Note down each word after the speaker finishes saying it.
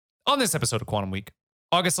on this episode of Quantum Week,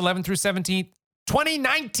 August 11th through 17th,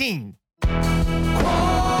 2019. Quantum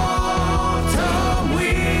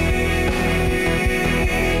Week.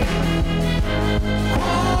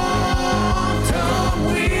 Quantum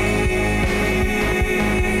Week.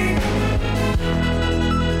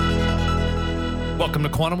 Welcome to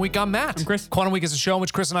Quantum Week. I'm Matt. I'm Chris. Quantum Week is a show in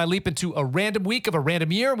which Chris and I leap into a random week of a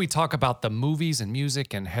random year. We talk about the movies and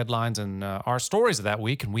music and headlines and our stories of that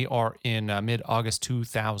week. And we are in mid-August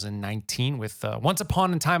 2019 with Once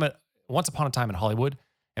Upon a Time in Hollywood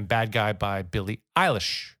and Bad Guy by Billie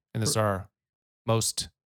Eilish. And this is our most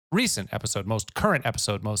recent episode, most current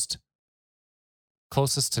episode, most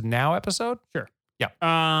closest to now episode. Sure.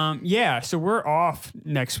 Yeah. Yeah. So we're off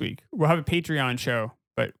next week. We'll have a Patreon show,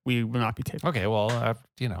 but we will not be taping. Okay, well, I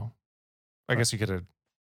guess you could have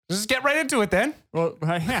just get right into it then. Well,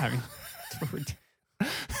 yeah. I mean,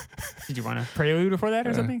 did you want to prelude before that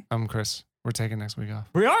or something? I'm Chris. We're taking next week off.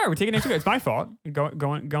 We are. We're taking next week. It's my fault.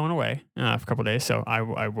 Going away for a couple of days. So I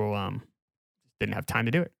will didn't have time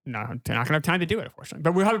to do it. No, not gonna have time to do it, unfortunately.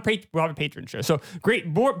 But we'll have a patron show. So great,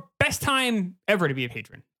 best time ever to be a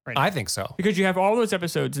patron. Right. I think so. Because you have all those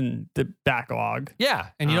episodes in the backlog. Yeah,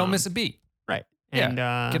 and you don't miss a beat. Right. Yeah, And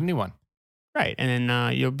get a new one. right. And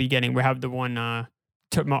then you'll be getting. We have the one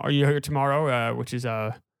tomorrow. You hear tomorrow, which is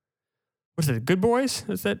what's it? Good Boys?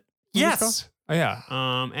 Is that? what it's called? Yes. Oh yeah.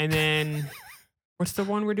 And then what's the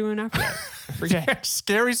one we're doing after that? I forget.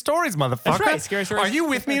 Scary stories, motherfucker. That's right. Scary stories. Are you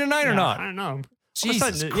with me tonight or No, not? I don't know.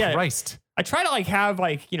 Jesus yeah. Christ. I try to have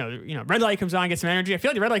red light comes on, get some energy. I feel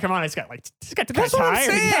like the red light come on, it's got the That's what I'm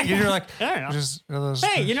tired. saying. And you're like, I don't know. just,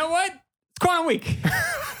 Hey, you know what? It's Quantum Week.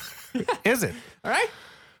 is it? All right.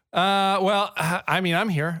 Well, I mean, I'm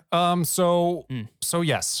here. So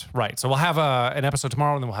yes, right. So we'll have an episode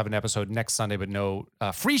tomorrow, and then we'll have an episode next Sunday, but no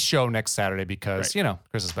free show next Saturday because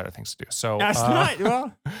Chris has better things to do. So That's not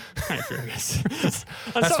well. Kind of true, I guess.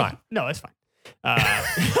 That's fine. No, that's fine.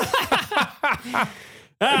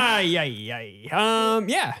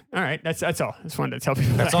 Yeah. All right. That's all. I just wanted to tell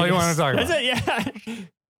people. That's all you wanted to talk about. That's it.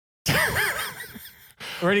 Yeah.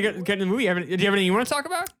 Ready to get in the movie? Do you have anything you want to talk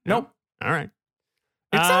about? Nope. All right.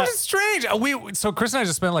 It sounded strange. So Chris and I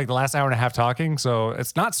just spent like the last hour and a half talking, so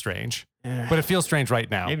it's not strange, but it feels strange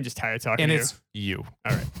right now. I'm just tired of talking And to you. it's you.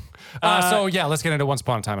 All right. So yeah, let's get into Once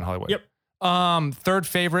Upon a Time in Hollywood. Yep. Third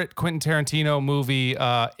favorite Quentin Tarantino movie,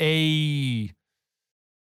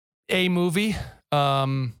 a movie.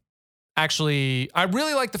 Actually, I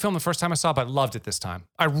really liked the film the first time I saw it, but I loved it this time.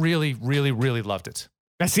 I really, really, really loved it.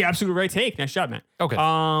 That's the absolute right take. Nice job, man. Okay.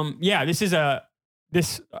 Yeah,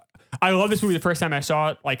 I love this movie the first time I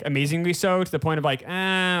saw it, like amazingly so, to the point of I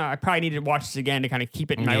probably need to watch this again to kind of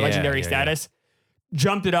keep it in my legendary status.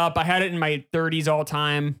 Jumped it up. I had it in my 30s all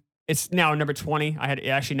time. It's now number 20. It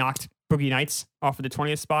actually knocked Boogie Nights off of the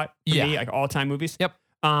 20th spot for me, like all time movies. Yep.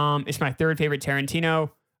 It's my third favorite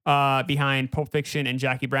Tarantino, behind Pulp Fiction and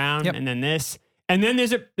Jackie Brown, and then this. And then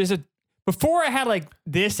there's a before I had like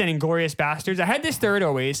this and Inglourious Bastards. I had this third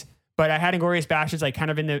always. But I had Inglourious Bastards like kind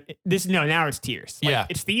of now it's tiers. Like,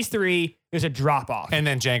 it's these three. There's a drop off. And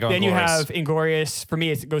then Django. Then and you Glorious. have Inglourious. For me,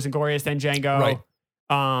 it goes Inglourious, then Django. Right.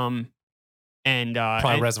 And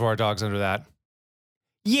probably Reservoir Dogs under that.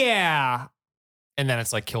 Yeah. And then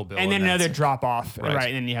it's like Kill Bill. And then another it's- drop off. Right. Right.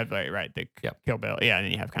 And then you have the Kill Bill. Yeah. And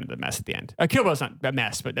then you have kind of the mess at the end. Kill Bill's not a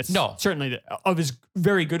mess, but that's certainly of his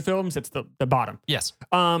very good films. That's the bottom. Yes.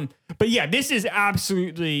 But yeah, this is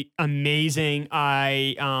absolutely amazing.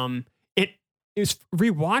 It was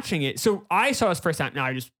rewatching it. So I saw this first time. Now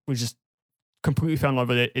I was completely fell in love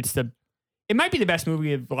with it. It might be the best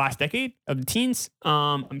movie of the last decade of the teens.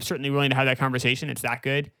 I'm certainly willing to have that conversation. It's that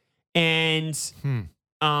good. And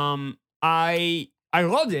I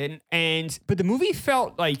loved it. But the movie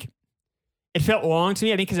felt like it felt long to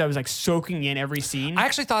me. I think because I was like soaking in every scene. I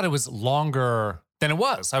actually thought it was longer than it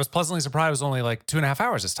was. I was pleasantly surprised it was only like 2.5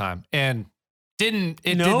 hours this time. And did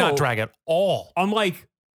not drag at all. I'm like,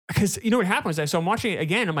 because you know what happens? So I'm watching it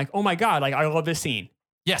again. I'm like, oh my God, like I love this scene.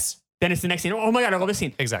 Yes. Then it's the next scene. Oh my God, I love this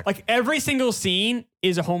scene. Exactly. Like every single scene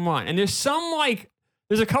is a home run. And there's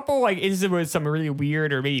a couple like is with some really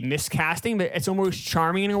weird or maybe miscasting, but it's almost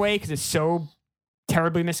charming in a way because it's so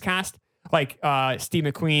terribly miscast. Like Steve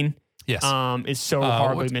McQueen. Yes. Is so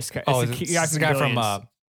horribly miscast. It's the guy from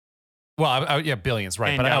Billions, right?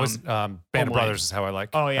 And, but I was Band of Brothers is how I like.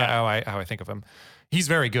 Oh yeah. How I think of him. He's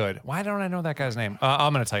very good. Why don't I know that guy's name?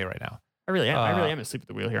 I'm going to tell you right now. I really am asleep at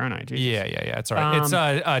the wheel here, aren't I? Jesus. Yeah. It's all right.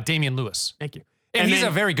 It's Damian Lewis. Thank you. And he's a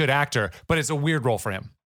very good actor, but it's a weird role for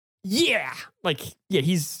him. Yeah.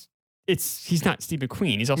 He's not Steve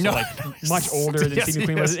McQueen. He's also much older than Steve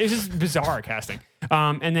McQueen was. It's just bizarre casting.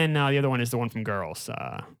 And then the other one is the one from Girls.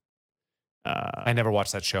 I never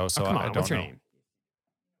watched that show, so come on, I don't what's her know. name?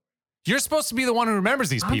 You're supposed to be the one who remembers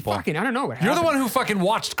these people. I don't know what You're the happened. one who fucking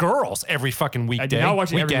watched Girls every fucking weekday. I did not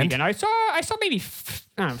watch it every weekend. weekend. I saw maybe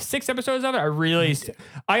I don't know, 6 episodes of it.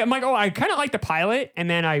 I'm like, oh, I kind of like the pilot, and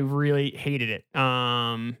then I really hated it.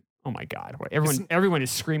 Oh my god, everyone is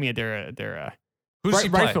screaming at their Who's she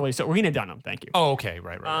playing? rightfully so. Rena Dunham, thank you. Oh, okay,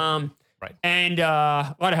 right. Right. And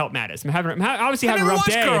a lot of help Matt is. I'm obviously having a never rough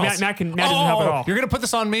watched day. Girls. Matt doesn't help at all. You're gonna put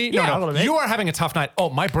this on me? Yeah, a no, little bit. You are having a tough night.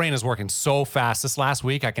 Oh, my brain is working so fast. This last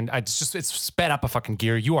week, it's sped up a fucking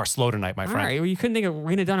gear. You are slow tonight, my All friend. right, well, you couldn't think of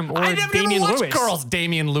Rena Dunham or I never Damian watched Lewis. Girls.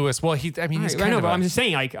 Damian Lewis. Well, he's I kind know, of. but I'm just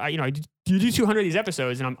saying, like, you do 200 of these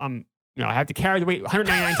episodes, and I'm I have to carry the weight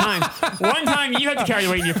 199 times. One time you have to carry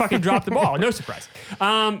the weight, and you fucking drop the ball. No surprise.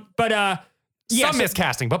 Some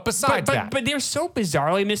miscasting, but besides that. But they're so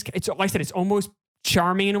bizarrely it's like I said, it's almost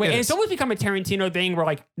charming in a way. It And is. it's almost become a Tarantino thing where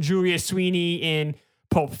like Julia Sweeney in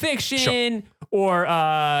Pulp Fiction or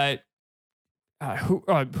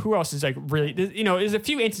who else is like really, there's a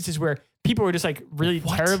few instances where people are just like really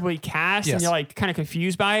terribly cast and Yes. you're like kind of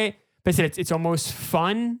confused by it. But it's almost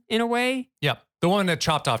fun in a way. Yeah, the one that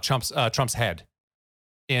chopped off Trump's head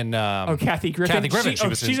in. Kathy Griffin. Kathy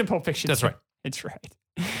Griffin. She's in Pulp Fiction. That's too. right. That's right.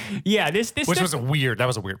 Yeah, this Which was a weird. That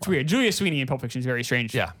was a weird it's one. weird. Julia Sweeney in Pulp Fiction is very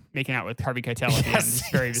strange. Yeah. Making out with Harvey Keitel at the end.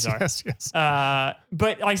 It's very bizarre. Yes.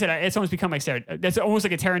 But like I said, it's almost become like I said, that's almost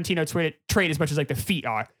like a Tarantino trait as much as like the feet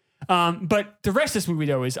are. But the rest of this movie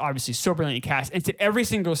though is obviously so brilliantly cast. And every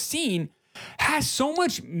single scene has so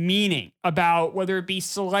much meaning about whether it be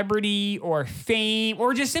celebrity or fame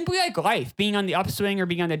or just simply like life, being on the upswing or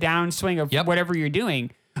being on the downswing of whatever you're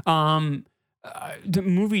doing. The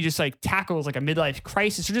movie just like tackles like a midlife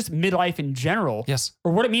crisis or just midlife in general. Yes.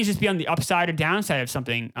 Or what it means just to be on the upside or downside of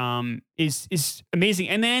something is amazing.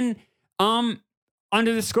 And then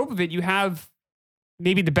under the scope of it, you have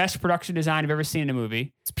maybe the best production design I've ever seen in a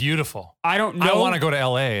movie. It's beautiful. I don't know. I want to go to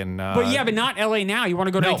LA and. But not LA now. You want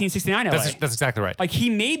to go to 1969 LA. That's exactly right. Like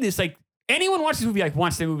he made this like anyone watches this movie like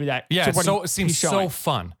wants the movie that. Yeah, what it seems he's showing. so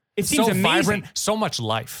fun. It seems so amazing. vibrant, so much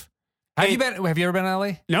life. Have you ever been to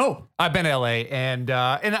LA? No. I've been to LA and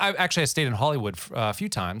I stayed in Hollywood a few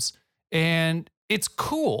times, and it's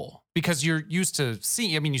cool because you're used to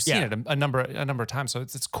seeing. I mean, you've seen it a number of times, so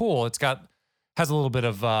it's cool. Has a little bit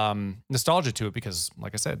of nostalgia to it because,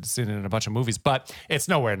 like I said, it's seen it in a bunch of movies, but it's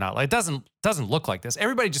nowhere not like it doesn't look like this.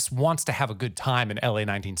 Everybody just wants to have a good time in LA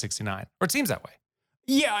 1969, or it seems that way.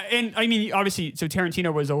 Yeah, and I mean, obviously, so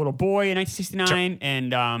Tarantino was a little boy in 1969,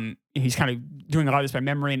 and he's kind of doing a lot of this by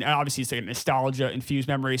memory, and obviously it's like a nostalgia-infused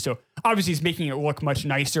memory, so obviously he's making it look much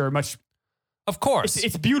nicer, Of course.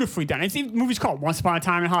 It's beautifully done. The movie's called Once Upon a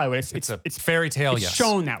Time in Hollywood. It's a fairy tale, it's yes.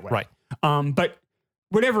 shown that way. Right. But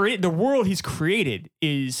whatever the world he's created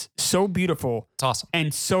is so beautiful. It's awesome.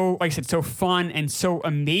 And so, like I said, so fun and so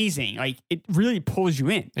amazing. Like, it really pulls you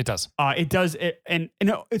in. It does. It does. And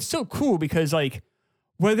it's so cool because, like,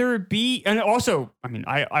 whether it be, and also, I mean,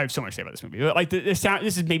 I have so much to say about this movie. But like the sound,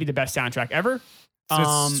 this is maybe the best soundtrack ever.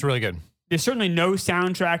 It's really good. There's certainly no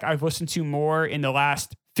soundtrack I've listened to more in the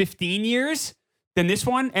last 15 years than this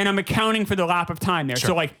one. And I'm accounting for the lap of time there. Sure.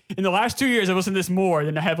 So like in the last 2 years, I've listened to this more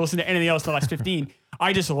than I have listened to anything else in the last 15.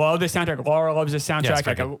 I just love this soundtrack. Laura loves this soundtrack.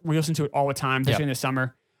 very We listen to it all the time, especially in the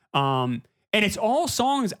summer. And it's all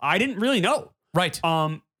songs I didn't really know. Right.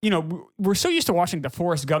 We're so used to watching the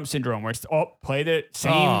Forrest Gump syndrome where it's play the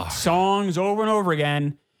same songs over and over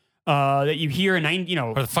again that you hear in,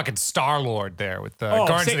 Or the fucking Star-Lord there with the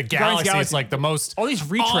Guardians of the Galaxy. It's like the most all these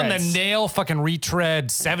retreads. on the nail fucking retread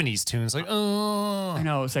 70s tunes. Like, I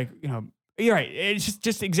know. It's like, you're right. It's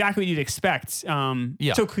just exactly what you'd expect.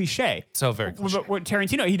 So cliche. So very cliche. But what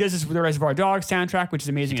Tarantino, he does this with the Reservoir Dogs soundtrack, which is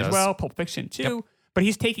amazing as well. Pulp Fiction too. Yep. But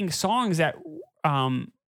he's taking songs that,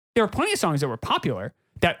 there are plenty of songs that were popular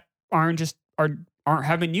that aren't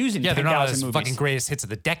have been used in they're 10,000 not as movies. fucking greatest hits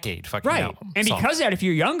of the decade. Fucking Right. album And songs. because of that, if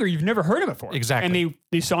you're younger, you've never heard them before. Exactly. And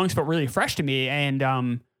these songs felt really fresh to me. And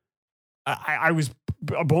I was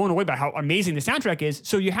blown away by how amazing the soundtrack is.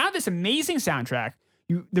 So you have this amazing soundtrack.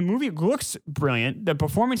 The movie looks brilliant. The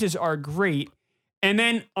performances are great. And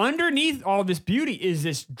then underneath all this beauty is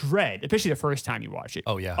this dread, especially the first time you watch it.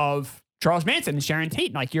 Oh, yeah. Of Charles Manson and Sharon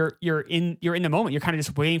Tate. Like you're in the moment. You're kind of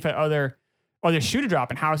just waiting for other shoe to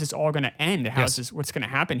drop, and how is this all going to end? What's going to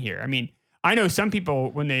happen here? I mean, I know some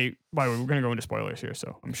people we're going to go into spoilers here,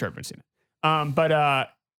 so I'm sure everyone's seen it. But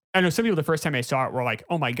I know some people the first time they saw it were like,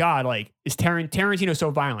 oh my God, like, is Tarantino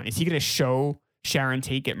so violent? Is he going to show Sharon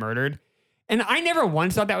Tate get murdered? And I never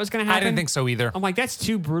once thought that was going to happen. I didn't think so either. I'm like, that's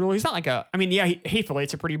too brutal. He's not like hatefully,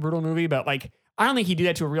 it's a pretty brutal movie, but like, I don't think he'd do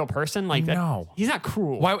that to a real person. Like that. No. He's not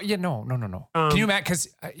cruel. Why? Yeah, no. Can you imagine? Because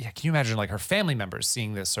can you imagine like her family members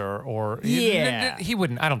seeing this or Yeah. he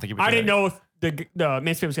wouldn't. I don't think he would. I do didn't that. know if the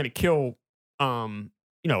Manson family was going to kill,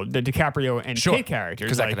 the DiCaprio and Sure. Kate characters.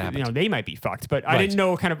 'Cause that Like, could happen. they might be fucked. But I Right. didn't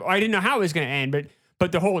know I didn't know how it was going to end.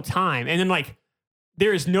 But the whole time, and then like,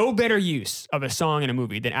 there is no better use of a song in a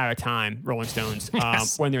movie than "Out of Time," Rolling Stones,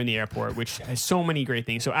 Yes. when they're in the airport, which has so many great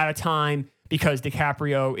things. So "Out of Time" because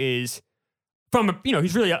DiCaprio is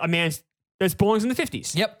he's really a man that belongs in the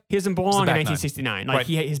 50s. Yep. He doesn't belong in back nine. 1969. Like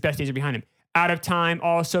Right. his best days are behind him. "Out of Time"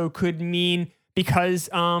 also could mean because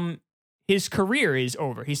his career is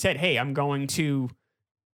over. He said, "Hey, I'm going to."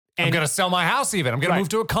 I'm gonna sell my house. Even I'm gonna Right. move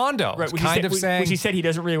to a condo. Right, It's which he kind said- of saying. which he said he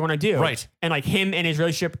doesn't really want to do. Right. And like him and his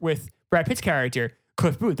relationship with Brad Pitt's character,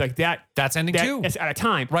 Cliff Booth, like that. That's ending too. That's "Out of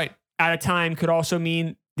Time." Right. "Out of Time" could also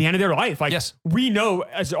mean the end of their life. Like Yes. we know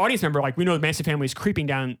as an audience member, like we know the Manson family is creeping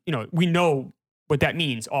down. We know what that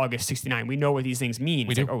means. August '69. We know what these things mean.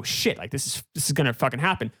 We It's do. like, oh shit! Like this is gonna fucking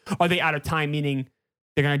happen. Are they out of time? Meaning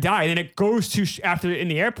they're gonna die. And then it goes to after in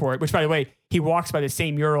the airport. Which, by the way, he walks by the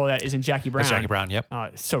same mural that is in Jackie Brown. That's Jackie Brown. Yep.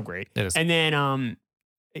 So great. It is. And then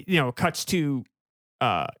cuts to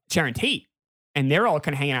Sharon Tate, and they're all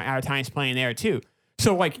kind of hanging out of times playing there too.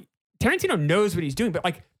 So like Tarantino knows what he's doing, but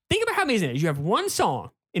like think about how amazing it is. You have one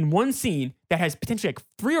song in one scene that has potentially like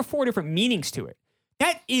 3 or 4 different meanings to it.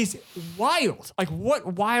 That is wild. Like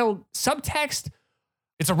what wild subtext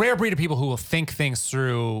It's a rare breed of people who will think things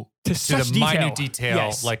through to to such the detail. minute detail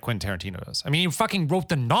Yes. like Quentin Tarantino does. I mean, you fucking wrote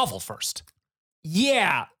the novel first.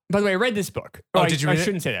 Yeah. By the way, I read this book. Oh, I, did you I read it?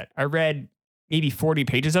 shouldn't say that. I read maybe 40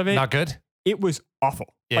 pages of it. Not good. It was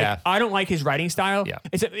awful. Yeah. Like, I don't like his writing style. Yeah.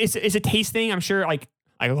 It's a taste thing. I'm sure like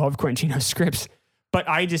I love Quentin Tarantino's scripts, but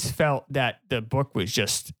I just felt that the book was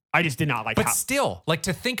I just did not like But how. still, like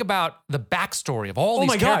to think about the backstory of all Oh these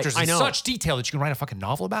my God, characters I in know. such detail that you can write a fucking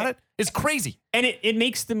novel about it is crazy. And it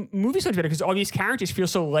makes the movie so much better because all these characters feel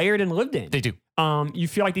so layered and lived in. They do. You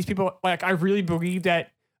feel like these people, like I really believe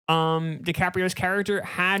that DiCaprio's character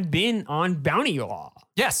had been on Bounty Law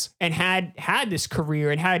Yes. and had this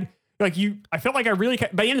career and had I felt like I really,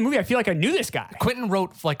 by the end of the movie, I feel like I knew this guy. Quentin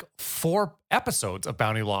wrote like 4 episodes of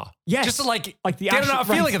Bounty Law. Yes. Just to like the get actual- a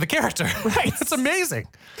feeling of the character. Right. That's amazing.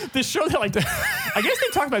 The show that I guess they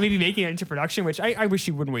talked about maybe making it into production, which I wish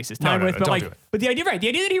he wouldn't waste his time No, with. But don't do it. but the idea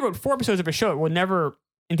that he wrote 4 episodes of a show that will never,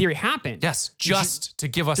 in theory, happen. Yes. Just to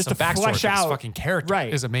give us just some to backstory flesh for this out- fucking character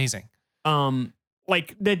right. is amazing.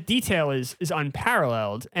 Like the detail is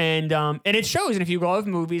unparalleled, and it shows. And if you love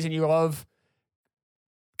movies and you love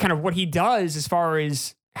kind of what he does as far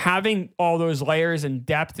as having all those layers and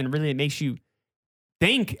depth, and really it makes you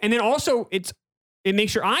think, and then also it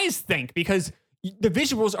makes your eyes think because the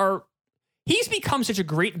visuals are. He's become such a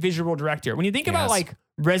great visual director. When you think about Yes. like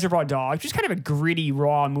Reservoir Dogs, just kind of a gritty,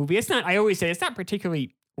 raw movie. It's not. I always say it's not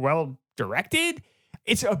particularly well directed.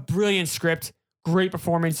 It's a brilliant script, great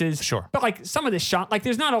performances. Sure. But like some of the shot, like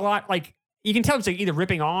there's not a lot. Like you can tell it's like either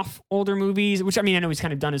ripping off older movies, which I mean I know he's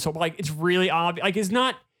kind of done his whole, but like it's really obvious. Like it's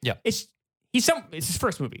not. Yeah. It's his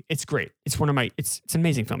first movie. It's great. It's one of my. It's an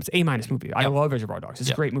amazing film. It's A- movie. I Yep. love Reservoir Dogs. It's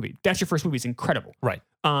Yep. a great movie. That's your first movie. It's incredible. Right.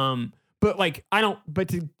 But like I don't. But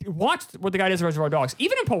to watch what the guy does in Reservoir Dogs,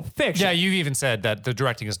 even in Pulp Fiction. Yeah, you even said that the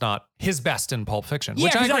directing is not his best in Pulp Fiction, Yeah,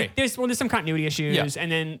 which I 'cause, agree. like, there's some continuity issues, Yeah.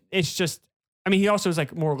 and then it's just. I mean, he also has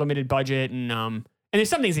like more limited budget, and there's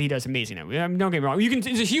some things that he does amazing. Don't get me wrong.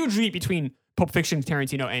 There's a huge leap between Pulp Fiction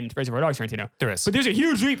Tarantino and Reservoir Dogs Tarantino. There is. But there's a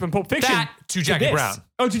huge leap from Pulp Fiction That to Jackie this. Brown.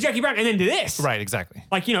 Oh, to Jackie Brown, and then to this. Right, exactly.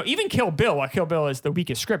 Like, even Kill Bill, while Kill Bill is the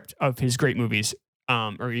weakest script of his great movies,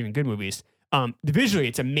 or even good movies, visually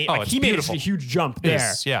it's amazing. Oh, Like, it's he made beautiful. a huge jump It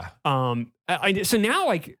there. is, yeah. So now,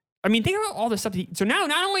 like, I mean, think about all the stuff. So now,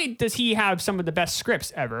 not only does he have some of the best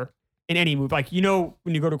scripts ever in any movie, like, when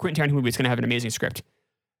you go to a Quentin Tarantino movie, it's going to have an amazing script.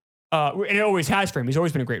 And it always has for him. He's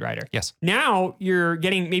always been a great writer. Yes. Now you're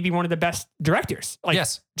getting maybe one of the best directors. Like,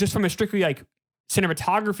 Yes. just from a strictly like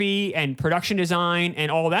cinematography and production design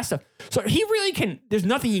and all that stuff. So he really can. There's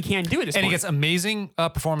nothing he can't do at this And point. he gets amazing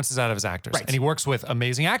performances out of his actors. Right. And he works with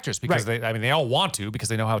amazing actors because Right. they all want to because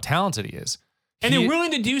they know how talented he is. And He- they're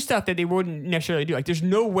willing to do stuff that they wouldn't necessarily do. Like, there's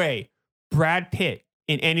no way Brad Pitt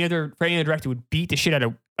for any other director would beat the shit out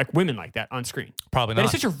of like women like that on screen. Probably That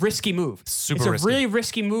not. is such a risky move. Super it's a risky. really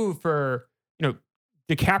risky move for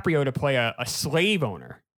DiCaprio to play a slave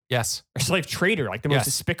owner, Yes. a slave trader, like the most Yes.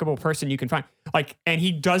 despicable person you can find. Like, and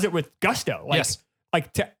he does it with gusto. Like, Yes. Like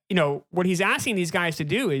what he's asking these guys to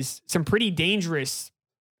do is some pretty dangerous,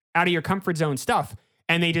 out of your comfort zone stuff,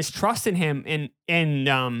 and they just trust in him, and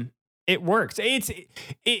it works.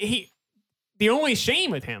 the only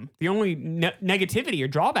shame with him, the only negativity or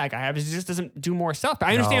drawback I have is he just doesn't do more stuff. But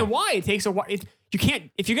I understand why it takes a while. You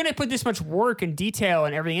can't, if you're going to put this much work and detail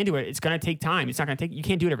and everything into it, it's going to take time. It's not going to take, you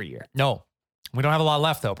can't do it every year. No, we don't have a lot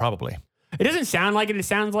left though, probably. It doesn't sound like it. It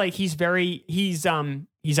sounds like he's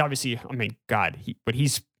obviously, I mean, God, but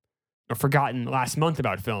he's forgotten last month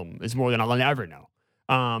about film is more than I'll ever know.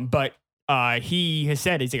 But he has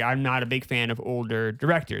said, he's like, I'm not a big fan of older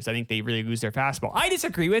directors. I think they really lose their fastball. I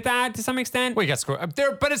disagree with that to some extent. Well, you got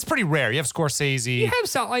there, but it's pretty rare. You have Scorsese. You have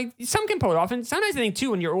some can pull it off. And sometimes I think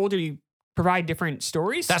too, when you're older, you provide different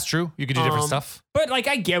stories. That's true. You could do different stuff. But like,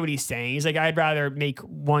 I get what he's saying. He's like, I'd rather make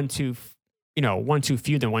one too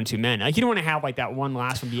few than one too many. Like, you don't want to have like that one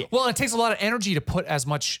last one be. Well, it takes a lot of energy to put as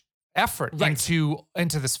much effort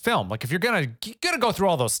into this film. Like, if you're gonna go through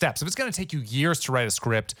all those steps, if it's gonna take you years to write a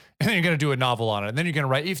script, and then you're gonna do a novel on it, and then you're gonna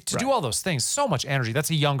write do all those things, so much energy.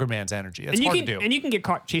 That's a younger man's energy. That's hard to do. And you can get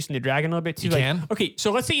caught chasing the dragon a little bit too. You can. Okay,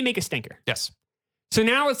 so let's say you make a stinker. Yes. So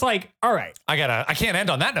now it's like, all right, I can't end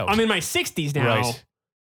on that note. I'm in my 60s now. Right.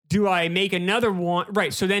 Do I make another one?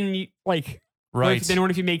 Right. So then you like. Right. Then what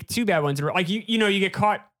if you make two bad ones? Like you get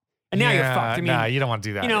caught, and now you're fucked. I mean, you don't want to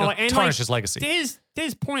do that. It'll tarnish his legacy. To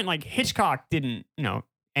his point, like Hitchcock didn't,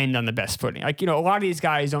 end on the best footing. Like, a lot of these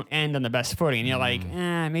guys don't end on the best footing. And you're like,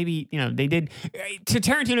 maybe, they did. To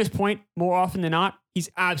Tarantino's point, more often than not, he's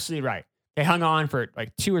absolutely right. They hung on for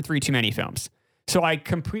like 2 or 3 too many films. So I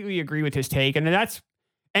completely agree with his take, and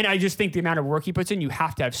I just think the amount of work he puts in, you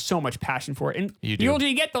have to have so much passion for it. And the older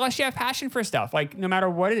you get, the less you have passion for stuff. Like, no matter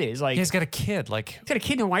what it is. Like, he's got a kid. He's got a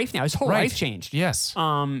kid and a wife now. His whole life changed. Yes. So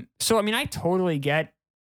I mean, I totally get.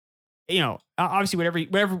 Obviously,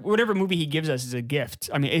 whatever movie he gives us is a gift.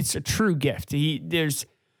 I mean, it's a true gift.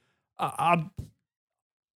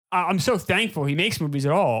 I'm so thankful he makes movies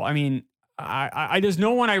at all. I mean, there's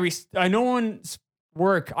no one's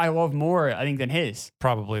work I love more, I think, than his.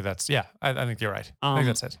 Probably that's, I think you're right. I think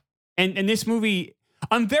that's it. And this movie,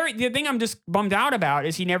 the thing I'm just bummed out about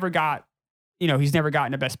is he never got, he's never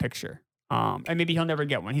gotten a Best Picture. And maybe he'll never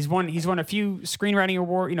get one. He's won a few screenwriting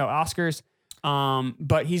award, Oscars,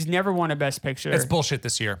 but he's never won a Best Picture. It's bullshit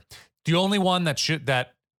this year. The only one that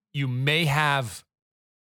you may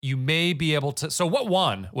be able to, so what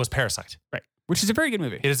won was Parasite. Right. Which is a very good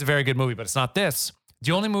movie. It is a very good movie, but it's not this.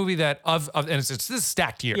 The only movie that and this is a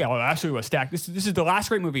stacked year. Yeah, well, absolutely was stacked. This is the last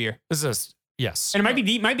great movie year. This is yes, and it might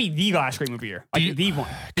be the last great movie year. Like the one,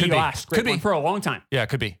 could the be. last great Could be. one for a long time. Yeah, it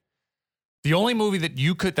could be. The only movie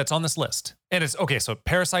that's on this list, and it's okay. So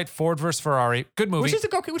Parasite, Ford vs Ferrari, good movie. Which is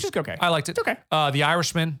okay. I liked it. It's okay. The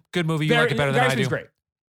Irishman, good movie. You like it better than I do. Great.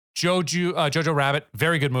 Jojo Rabbit,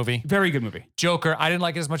 very good movie. Very good movie. Joker, I didn't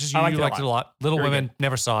like it as much as you. You liked it a lot. Little very Women, good.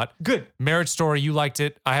 Never saw it. Good. Marriage Story, you liked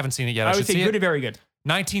it. I haven't seen it yet. I would say good to very good.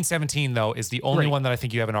 1917 though is the only one that I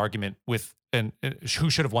think you have an argument with, and who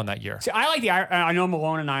should have won that year. See, I like I know I'm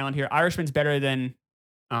alone on an island here. Irishman's better than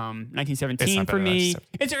 1917 for me.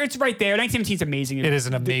 It's right there. 1917 is amazing. It is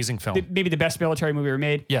an amazing film. Maybe the best military movie ever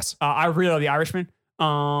made. Yes. I really love The Irishman.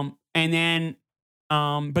 And then,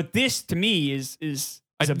 but this to me is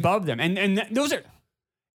above them. And those are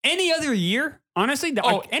any other year, honestly.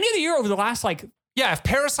 Any other year over the last if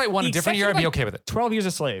Parasite won a different year, I'd be okay with it. 12 Years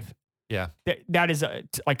a Slave. Yeah. That is an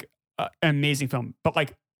amazing film. But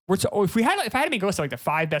if I had to make a list of the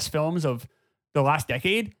 5 best films of the last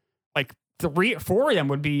decade, 3 or 4 of them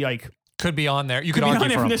would be could be on there. You could argue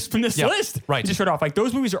from this list. Right. Just right off.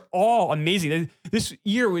 Those movies are all amazing. This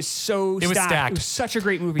year was so stacked. It was such a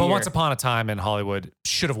great movie. But Once Upon a Time in Hollywood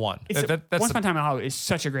should have won. Once Upon a Time in Hollywood is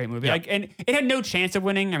such a great movie. Yeah. And it had no chance of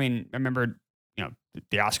winning. I mean, I remember,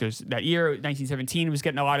 the Oscars that year, 1917 was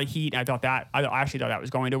getting a lot of heat. I actually thought that was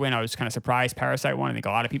going to win. I was kind of surprised Parasite won. I think a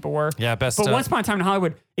lot of people were. Yeah, best. But Once Upon a Time in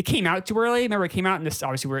Hollywood, it came out too early. Remember, it came out in this.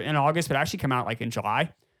 Obviously, we're in August, but it actually came out in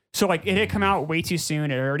July. So it had come out way too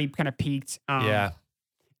soon. It already kind of peaked. Yeah.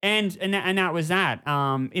 And that was that.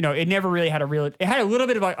 It never really had it had a little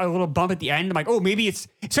bit of a little bump at the end. I'm like, oh, maybe it's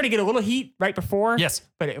starting to get a little heat right before. Yes.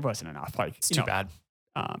 But it wasn't enough. It's too bad.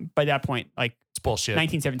 By that point, it's bullshit.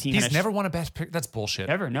 1917. He's never won a Best Picture. That's bullshit.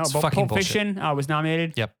 Ever. No. It's But fucking Pulp Fiction was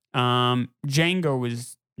nominated. Yep. Django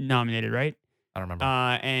was nominated, right? I don't remember.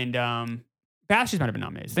 And Bastards might have been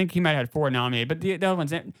nominated. I think he might have had 4 nominated. But the other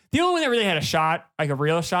ones, the only one that really had a shot, a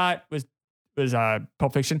real shot, was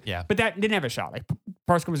Pulp Fiction. Yeah. But that didn't have a shot.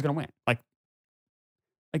 Parsons was going to win.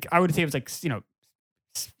 I would say it was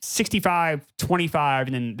 65, 25,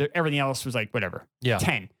 and then everything else was whatever. Yeah.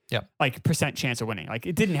 10. Yeah. Percent chance of winning.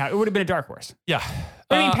 It didn't have, it would have been a dark horse. Yeah.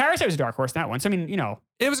 But I mean, Parasite was a dark horse in that one. So, I mean,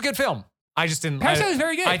 it was a good film. I just didn't. Parasite was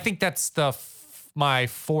very good. I think that's my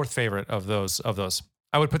 4th favorite of those.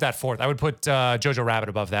 I would put that fourth. I would put Jojo Rabbit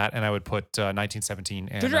above that, and I would put 1917.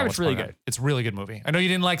 And, Jojo Rabbit's Once really Upon a- good. It's a really good movie. I know you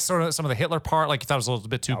didn't like sort of some of the Hitler part, like you thought it was a little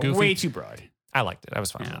bit too goofy. Way too broad. I liked it. I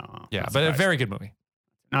was fine. No, Yeah, not but a surprised. very good movie.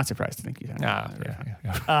 Not surprised to think you said.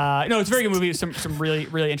 Yeah. No, it's a very good movie. Some really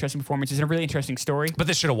really interesting performances and a really interesting story. But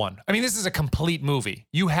this should have won. I mean, this is a complete movie.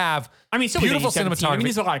 You have I mean, so beautiful 1917. I mean, cinematography.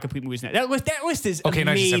 there's a lot of complete movies in that. That list is Okay,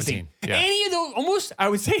 amazing. 1917. Yeah. Any of those, almost, I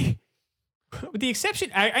would say, with the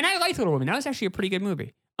exception, and I liked Little Women. That was actually a pretty good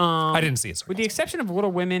movie. I didn't see it. Sorry. With the exception of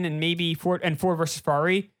Little Women and maybe Ford versus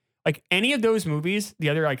Ferrari, like any of those movies, the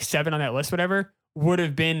other like 7 on that list, whatever, would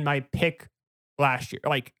have been my pick last year.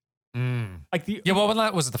 Like the Yeah, well,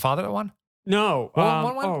 was it The Father that won? no,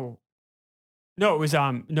 What one? oh no, it was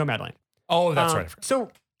Nomadland. Oh, that's right. I forgot.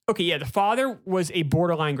 So okay, yeah, The Father was a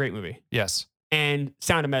borderline great movie, Yes. and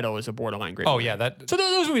Sound of Metal is a borderline great. Oh, movie. yeah. That So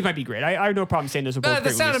those movies might be great. I have no problem saying those are both the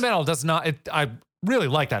great Sound of movies. Metal does not. I really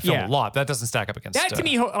like that film Yeah. a lot. That doesn't stack up against That to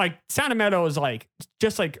me, like Sound of Metal is like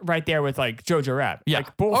just like right there with like Jojo Rabbit. Yeah.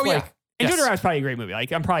 Like both Oh, yeah. like and Yes. Jojo Rabbit's probably a great movie.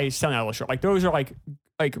 Like I'm probably selling that a little short. Like those are like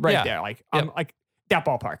right Yeah. there. Like Yep. like that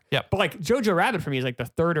ballpark. Yep. But like Jojo Rabbit for me is like the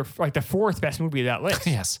third or like the fourth best movie of that list.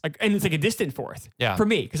 Yes. Like and it's like a distant fourth. Yeah. For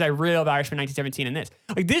me because I really love Irishman 1917 and this.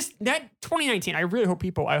 Like that 2019. I really hope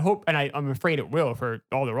people. I hope and I'm afraid it will for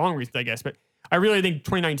all the wrong reasons I guess. But I really think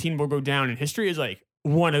 2019 will go down in history as like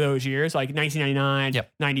one of those years, like 1999,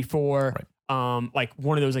 Yep. 94. Like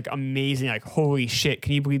one of those like amazing, like holy shit,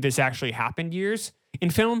 can you believe this actually happened years in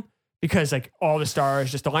film? Because like all the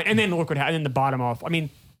stars just align, and then look what happened. And then the bottom off. I mean,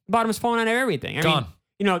 the bottom is falling out of everything. I Gone. mean,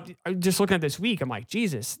 you know, just looking at this week, I'm like,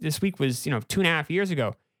 Jesus, this week was 2.5 years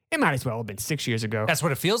ago. It might as well have been 6 years ago. That's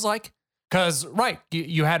what it feels like. Because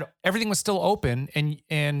you had everything was still open,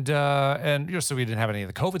 and so we didn't have any of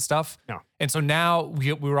the COVID stuff. No. And so now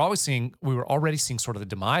we were already seeing sort of the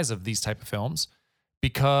demise of these type of films.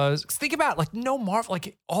 Because think about like no Marvel,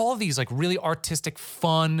 like all of these like really artistic,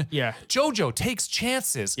 fun. Yeah. JoJo takes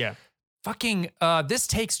chances. Yeah. Fucking this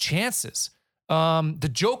takes chances. The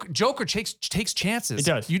Joker takes chances. It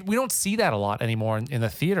does. We don't see that a lot anymore in the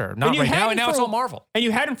theater. Not And you right had now. him And now for it's a- all Marvel. And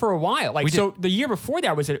you had him for a while. Like We so, the year before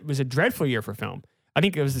that was a dreadful year for film. I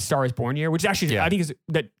think it was the Star is Born year, which actually Yeah. I think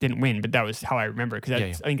that didn't win, but that was how I remember it because Yeah,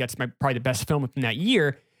 yeah. I think that's probably the best film from that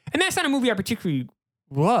year. And that's not a movie I particularly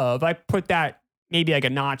love. I put that maybe like a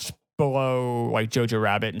notch below like Jojo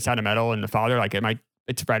Rabbit and Sound of Metal and The Father. Like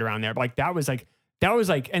it's right around there. But like that was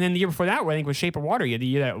like, and then the year before that, I think was Shape of Water. The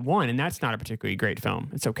year that won, and that's not a particularly great film.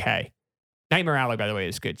 It's okay. Nightmare Alley, by the way,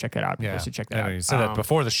 is good. Check that out. Yeah, You should check that I know out. you said that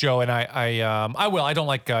before the show, and I will. I don't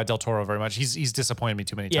like Del Toro very much. He's disappointed me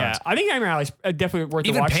too many Yeah, times. I think Nightmare Alley's definitely worth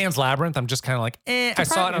Even the watch. Pan's Labyrinth, I'm just kind of like, I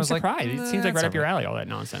saw it and I was like, surprised. It seems like that's right up your all right. alley, all that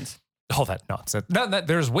nonsense. All that nonsense.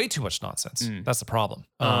 There's way too much nonsense. That's the problem.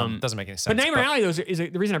 Doesn't make any sense. But Nightmare Alley, though, is the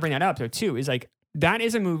reason I bring that up, though, too, is like that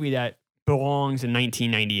is a movie that belongs in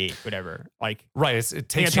 1998, whatever. Like, right, it I think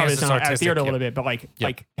takes I talked chances. this on Artistic. theater a yeah. little bit, but like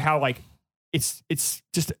how like it's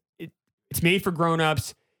just it's made for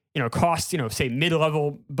grown-ups. Costs say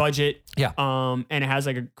mid-level budget. Yeah. And it has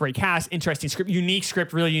like a great cast, interesting script, unique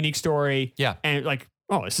script, really unique story. Yeah. And like,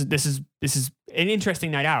 oh, this is an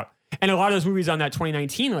interesting night out. And a lot of those movies on that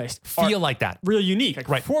 2019 list Feel like that. really unique. Like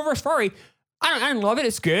Right. Ford vs. Ferrari, I don't love it.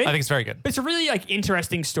 It's good. I think it's very good. But it's a really like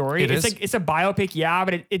interesting story. It It's is. like it's a biopic, yeah,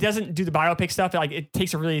 but it doesn't do the biopic stuff. Like it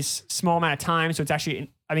takes a really small amount of time, so it's actually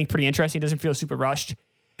I think pretty interesting. It doesn't feel super rushed.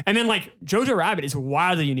 And then like Jojo Rabbit is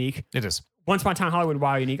wildly unique. It is. Once Upon a Time in Hollywood,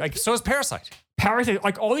 wildly unique. Like So is Parasite. Parasite,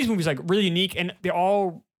 like all these movies, like really unique, and they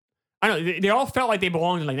all they all felt like they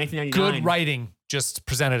belonged in like 1999. Good writing just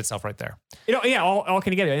presented itself right there. All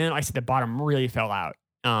came together. And then I said the bottom really fell out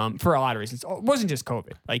for a lot of reasons. It wasn't just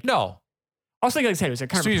COVID. Like No, also, like I said, it was a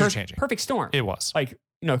kind Studios of are changing. perfect storm. it was. Like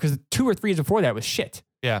because 2 or 3 years before that was shit.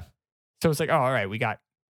 Yeah. So it's like, oh, all right, we got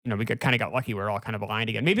kind of got lucky. We're all kind of aligned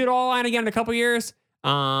again. Maybe it'll all align again in a couple years.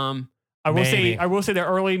 I will Maybe. say the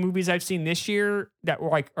early movies I've seen this year that were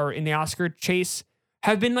like are in the Oscar chase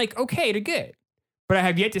have been like okay to good, but I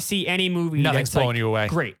have yet to see any movie Nothing's that's like, blowing you away.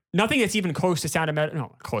 great. Nothing that's even close to Sound of Metal.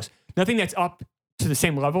 No, close. Nothing that's up to the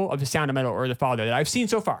same level of the Sound of Metal or The Father that I've seen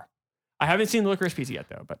so far. I haven't seen Licorice Pizza yet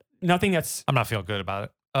though, but nothing that's I'm not feeling good about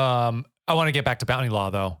it. I want to get back to Bounty Law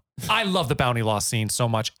though. I love the Bounty Law scene so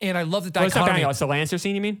much, and I love the Well, it's not dichotomy. Bounty Law, it's the Lancer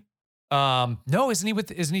scene. You mean? No, isn't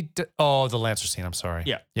he? Oh, the Lancer scene. I'm sorry.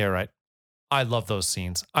 Yeah, right. I love those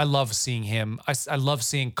scenes. I love seeing him. I love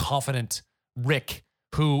seeing confident Rick,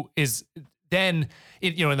 who is then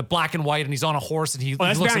in the black and white, and he's on a horse, and he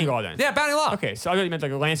that's looks Bounty like, Law then. Yeah, Bounty Law. Okay, so I thought you meant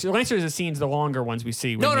like a Lancer. Lancer's the scenes, the longer ones we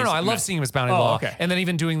see. No. I love seeing him as Bounty Law. Okay. And then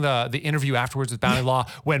even doing the interview afterwards with Bounty Law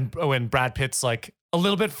when Brad Pitt's like a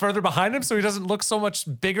little bit further behind him, so he doesn't look so much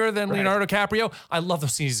bigger than Leonardo DiCaprio. I love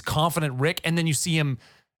those scenes. He's confident Rick, and then you see him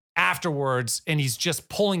afterwards, and he's just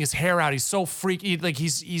pulling his hair out. He's so freaky, like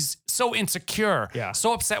he's so insecure,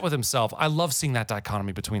 so upset with himself. I love seeing that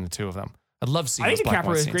dichotomy between the two of them. I love seeing. I think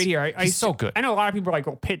DiCaprio is great here. He's so good. I know a lot of people are like,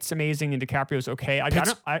 "Well, Pitt's amazing and DiCaprio's okay." I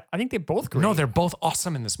think they're both great. No, they're both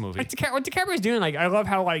awesome in this movie. Like what DiCaprio's doing, like I love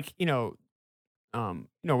how like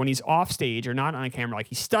when he's off stage or not on camera, like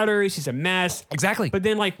he stutters, he's a mess. Exactly. But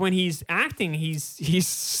then like when he's acting, he's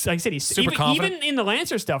like I said, he's super confident. Even in the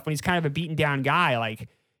Lancer stuff, when he's kind of a beaten down guy, like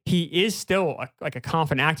he is still a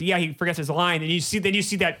confident actor. Yeah, he forgets his line, and you see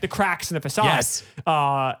that the cracks in the facade. Yes.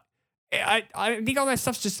 I think all that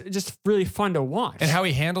stuff's just really fun to watch. And how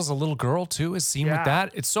he handles a little girl too is seen with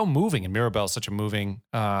that. It's so moving, and Mirabel's such a moving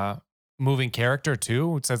character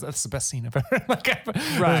too. It says that's the best scene I've ever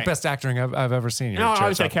the best acting I've ever seen. No,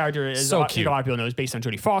 obviously that character is so cute. A lot of people know is based on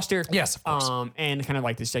Jodie Foster. Yes, of course. And kind of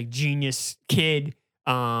like this like genius kid.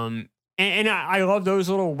 And I love those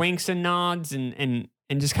little winks and nods and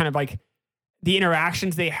just kind of like the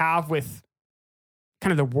interactions they have with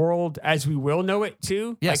kind of the world as we will know it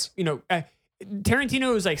too. Yes. Like,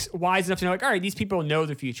 Tarantino is like wise enough to know like, all right, these people know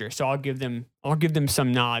the future, so I'll give them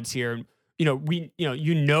some nods here.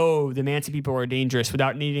 The Manson people are dangerous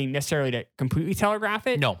without needing necessarily to completely telegraph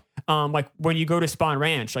it. No. Like when you go to Spawn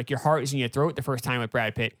Ranch, like your heart is in your throat the first time with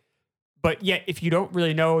Brad Pitt. But yet, if you don't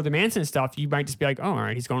really know the Manson stuff, you might just be like, oh, all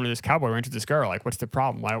right, he's going to this cowboy ranch with this girl. Like, what's the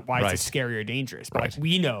problem? Why is it scary or dangerous? But like,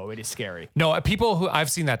 we know it is scary. No, people who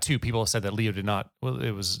I've seen that too. People have said that Leo did not. Well,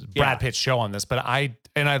 it was Brad Pitt's show on this, but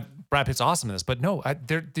Brad Pitt's awesome in this. But no,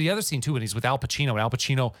 the other scene too, when he's with Al Pacino, and Al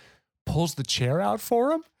Pacino pulls the chair out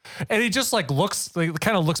for him, and he just like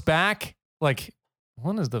kind of looks back, like,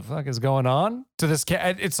 what is the fuck is going on to this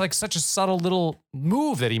cat? It's like such a subtle little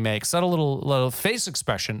move that he makes, subtle little face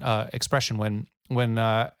expression when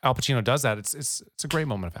Al Pacino does that. It's a great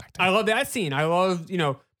moment of acting. I love that scene. I love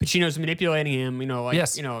Pacino's manipulating him,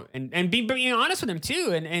 and being honest with him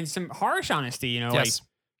tue, and some harsh honesty. Yes.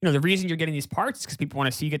 Like the reason you're getting these parts is because people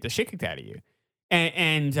want to see you get the shit kicked out of you,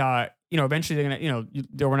 and eventually they're gonna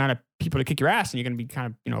there were not people to kick your ass, and you're gonna be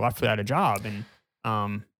kind of left without a job.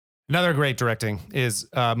 And another great directing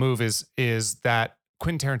move is that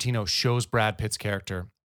Quentin Tarantino shows Brad Pitt's character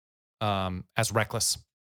as reckless.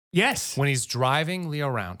 Yes. When he's driving Leo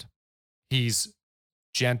around, he's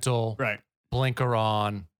gentle, right? Blinker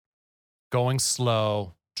on, going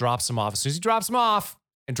slow, drops him off. As soon as he drops him off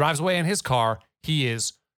and drives away in his car, he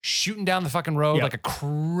is shooting down the fucking road like a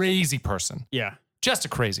crazy person. Yeah. Just a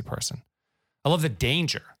crazy person. I love the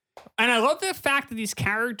danger. And I love the fact that these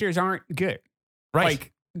characters aren't good. Right.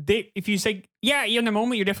 Like, if you say, in the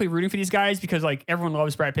moment, you're definitely rooting for these guys because, like, everyone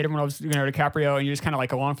loves Brad Pitt, everyone loves Leonardo DiCaprio, and you're just kind of,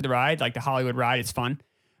 like, along for the ride, like the Hollywood ride. It's fun.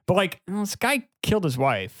 But, like, this guy killed his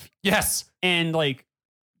wife. Yes. And, like,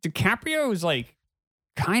 DiCaprio is, like,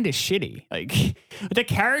 kind of shitty. Like, the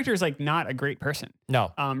character is, like, not a great person.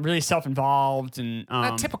 No. Really self-involved and...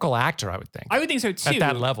 a typical actor, I would think. I would think so, too. At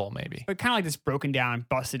that level, maybe. But kind of like this broken down,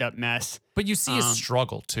 busted up mess. But you see his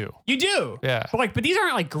struggle, too. You do. Yeah. But these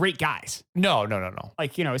aren't, like, great guys. No.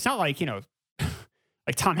 Like, it's not like,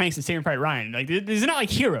 like Tom Hanks and Saving Private Ryan. Like, these are not like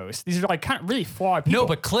heroes. These are like kind of really flawed people. No,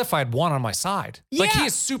 but Cliff, I had one on my side. Yeah. Like, he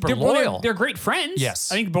is super loyal. They're great friends.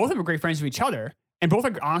 Yes. I think both of them are great friends with each other. And both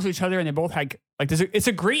are honest with each other. And they both like it's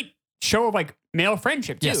a great show of like male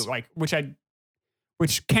friendship too. Yes. Like,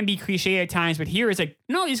 which can be cliche at times, but here is like,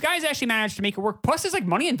 no, these guys actually managed to make it work. Plus there's like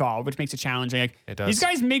money involved, which makes it challenging. Like, it does. These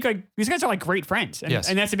guys are like great friends. And,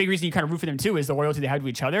 and that's the big reason you kind of root for them too, is the loyalty they have to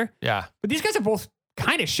each other. Yeah. But these guys are both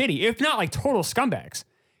kind of shitty, if not like total scumbags.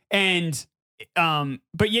 And,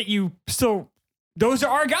 but yet you still, those are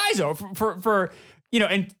our guys though, for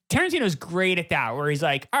and Tarantino's great at that, where he's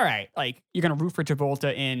like, all right, like you're going to root for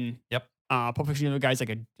Travolta in Pulp Fiction. The guy's like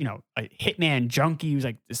a hitman junkie who's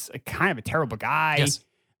like this kind of a terrible guy. Yes.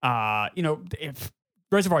 If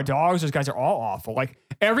Reservoir Dogs, those guys are all awful. Like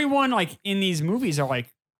everyone like in these movies are like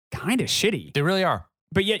kind of shitty. They really are.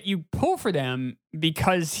 But yet you pull for them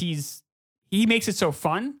because he makes it so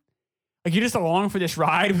fun. Like you're just along for this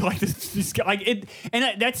ride with like this guy, like it,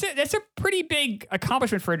 and that's it. That's a pretty big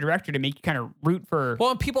accomplishment for a director to make you kind of root for.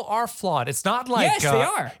 Well, and people are flawed. It's not like yes, they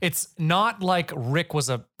are. It's not like Rick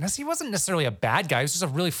was he wasn't necessarily a bad guy. He was just a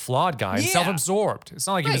really flawed guy, and self-absorbed. It's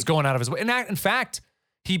not like he was going out of his way. And in fact,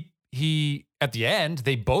 he at the end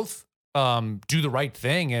they both do the right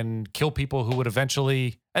thing and kill people who would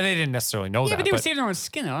eventually And they didn't necessarily know Yeah, that. but they were saving their own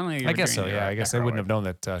skin. Though. I don't think they I were guess so, doing yeah. it I guess that they wouldn't have heroic.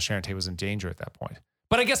 known that Sharon Tate was in danger at that point.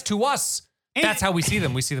 But I guess to us, And- that's how we see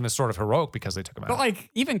them. We see them as sort of heroic because they took him out. But like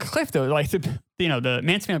even Cliff though, like the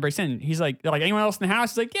Manson family breaks in. He's like, they're like anyone else in the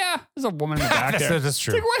house? He's like, yeah, there's a woman in the back there. That's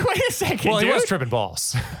true. It's like, wait a second, Well, dude. he was tripping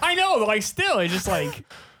balls. I know, but like still, it's just like,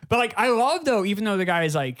 but like I love though, even though the guy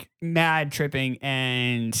is like mad tripping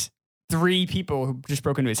and 3 people who just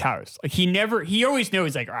broke into his house. Like he always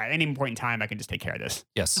knows like, all right, at any point in time, I can just take care of this.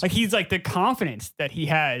 Yes. Like he's like the confidence that he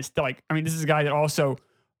has to like, I mean, this is a guy that also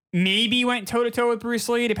maybe went toe to toe with Bruce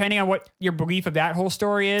Lee, depending on what your belief of that whole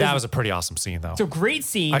story is. That was a pretty awesome scene, though. It's a great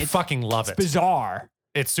scene. I It's fucking love it. bizarre.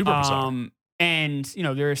 It's super bizarre. And you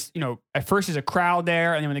know, there's, you know, at first there's a crowd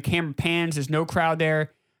there, and then when the camera pans, there's no crowd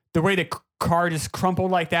there. The way the car just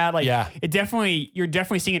crumpled like that, like Yeah. you're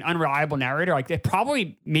definitely seeing an unreliable narrator. Like it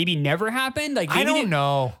probably maybe never happened. Like I maybe don't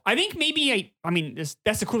know. I think maybe I mean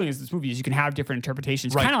that's the cool thing is this movie is you can have different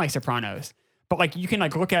interpretations, Right. kind of like Sopranos. But like you can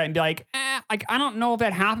like look at it and be like, like I don't know if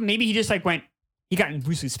that happened. Maybe he just like he got in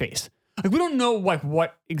Bruce Lee's face. Like we don't know like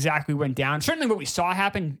what exactly went down. Certainly what we saw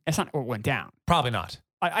happen, that's not what went down. Probably not.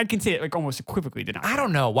 I can say it like almost equivocally did not. I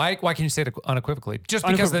don't know. Why can you say it unequivocally? Just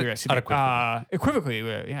because Unequivocally,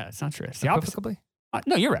 equivocally, yeah, it's not true. It's the opposite. Unequivocally?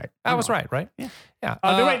 No, you're right. I I'm was wrong. right? Yeah. Yeah.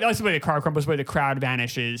 That's the way the car crumbles, the way the crowd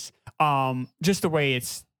vanishes. Just the way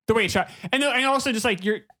it's shot, and also just like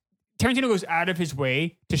Tarantino goes out of his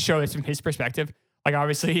way to show this from his perspective. Like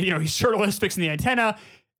obviously, you know, he's shirtless, fixing the antenna,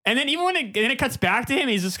 and then even when it cuts back to him,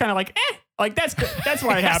 he's just kind of like, like that's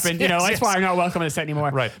why it Yes, happened. You know, yes, that's why I'm not welcome on the set anymore.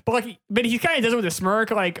 Right. But he kind of does it with a smirk,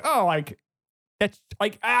 like, oh, like that's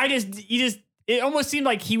like it almost seemed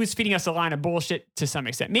like he was feeding us a line of bullshit to some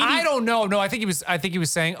extent. Maybe I don't know. No, I think he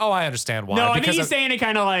was saying, "Oh, I understand why." No, I think he's saying it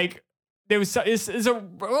kind of like there was a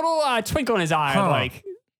little twinkle in his eye, of like.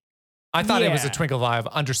 I thought it was a Yeah. twinkle of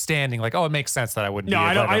understanding, like, oh, it makes sense that I wouldn't. No, be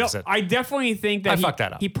I able don't. to I notice don't. it. I definitely think that I fucked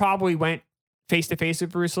that up. he probably went face to face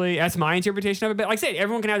with Bruce Lee. That's my interpretation of it. But like I said,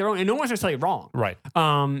 everyone can have their own, and no one's necessarily wrong. Right.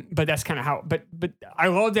 But that's kind of how. But I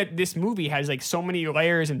love that this movie has like so many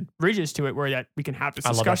layers and bridges to it, where that we can have this I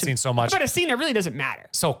discussion love that scene so much. about a scene that really doesn't matter.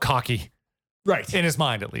 So cocky, Right. in his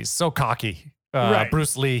mind at least. So cocky. Right.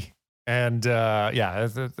 Bruce Lee. And yeah,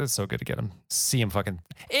 it's so good to get him, see him fucking,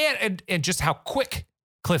 and just how quick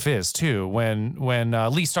Cliff is too when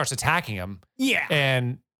Lee starts attacking him. Yeah.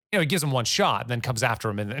 And you know, he gives him one shot and then comes after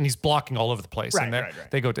him and he's blocking all over the place. Right, and right.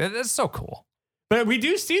 they go, that's so cool. But we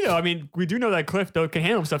do see though. I mean, we do know that Cliff though can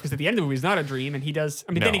handle himself because at the end of the movie, he's not a dream, and he does.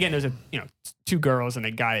 I mean, then No. again, there's 2 girls and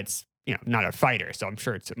a guy that's not a fighter, so I'm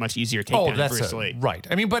sure it's a much easier takedown than Bruce Lee. right.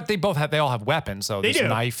 I mean, but they all have weapons. So They there's a do.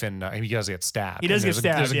 knife and he does get stabbed. He does And get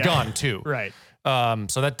there's stabbed, a yeah. gun too. Right.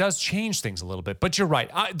 So that does change things a little bit. But you're right.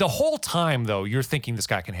 The whole time though, you're thinking this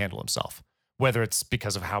guy can handle himself, whether it's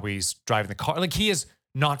because of how he's driving the car. Like he is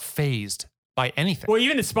not phased by anything. Well,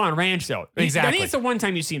 even at Spawn Ranch though. I Exactly. think it's the one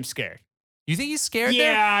time you see him scared. You think he's scared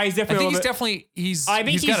there? Yeah, he's I definitely. think a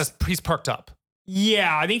little bit- he's perked up.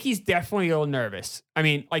 Yeah, I think he's definitely a little nervous. I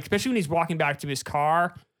mean, like especially when he's walking back to his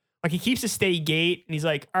car, like he keeps a steady gait, and he's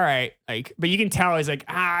like, "All right," like, but you can tell he's like,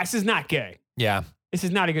 this is not good. Yeah. This is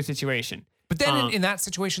not a good situation." But then in that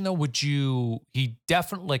situation though, he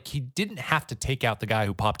didn't have to take out the guy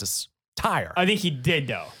who popped his tire I think he did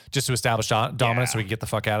though. just to establish dominance so he could get the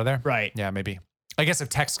fuck out of there. Right. Yeah, maybe. I guess if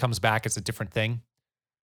Tex comes back, it's a different thing.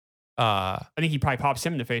 I think he probably pops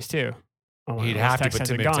him in the face too. Oh, He'd unless have to, Tex but has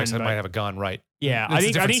a maybe gun, Tex but- might have a gun, right? Yeah, It's a I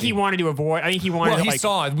think different he scene. wanted to avoid. I think he wanted Well, to he like.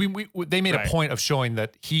 saw it. They made Right. a point of showing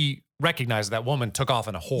that he recognized that woman took off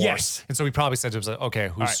on a horse. Yes. And so he probably said to himself, okay,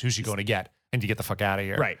 right. who's she going to get? And to get the fuck out of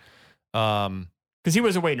here. Right. Um, Because he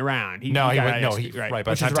wasn't waiting around. right. got By right. the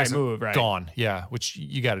Which is time the Tex right is move. Right. gone. Yeah, which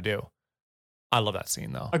you got to do. I love that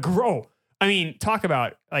scene though. I mean, talk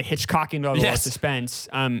about like Hitchcocking all the Yes. suspense.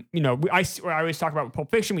 I always talk about Pulp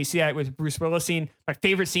Fiction. We see that with Bruce Willis scene. My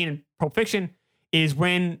favorite scene in Pulp Fiction is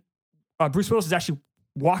when Bruce Willis is actually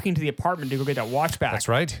walking to the apartment to go get that watch back. That's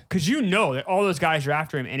right. Because you know that all those guys are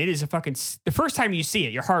after him, and it is the first time you see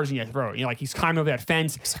it, your heart is in your throat. You're like, he's climbing over that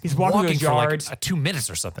fence. He's walking those for yards. like 2 minutes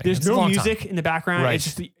or something. There's It's a no long music time. in the background. Right. It's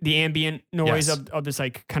just the ambient noise Yes. of this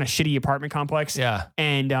like kind of shitty apartment complex. Yeah.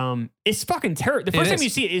 And it's fucking terrifying. The first time is. you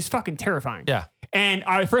see it is fucking terrifying. Yeah. And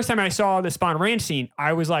the first time I saw the Spawn Ranch scene,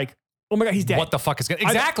 I was like, oh my God, he's dead. What the fuck is going to...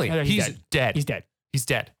 Exactly. I thought He's dead. He's dead. He's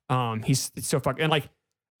dead. It's so fucking... And like,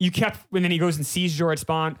 you kept... When then he goes and sees George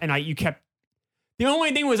Spawn, and you kept... The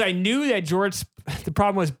only thing was I knew that the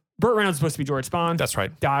problem was Burt Reynolds was supposed to be George Spawn. That's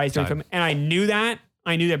right. Dies during Died. film. And I knew that.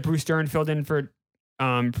 I knew that Bruce Dern filled in for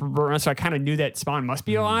Burt Reynolds, so I kind of knew that Spawn must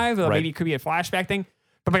be alive. Or Right. maybe it could be a flashback thing.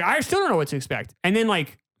 But like, I still don't know what to expect. And then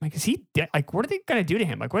like, like, is he dead? Like, what are they gonna do to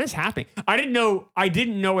him? Like, what is happening? I didn't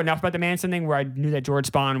know enough about the Manson thing where I knew that George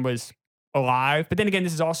Spahn was alive. But then again,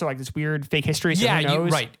 this is also like this weird fake history. So who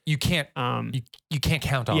knows? right. You can't. You can't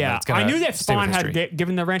count on that. Yeah, It's gonna I knew that stay with Spahn history. had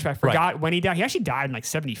given the ranch, but I forgot when he died. He actually died in like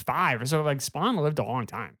 75 or so. Like Spahn lived a long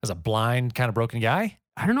time. As a blind, kind of broken guy.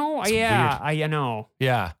 I don't know. It's I know.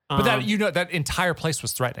 Yeah, but that entire place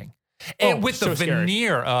was threatening, and with the so scary.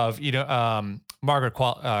 veneer of Margaret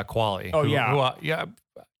Qualley. Oh, yeah. yeah.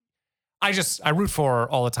 I root for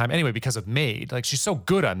her all the time anyway because of Maid. Like she's so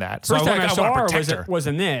good on that. So First time I want saw to her protect her. was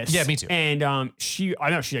in this. Yeah, me too. And I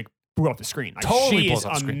know she like blew off the screen. Like, Totally she blows is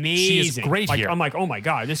off the screen. amazing. She is great like, here. I'm like, oh my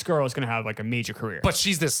god, this girl is gonna have like a major career. But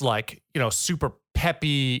she's this like super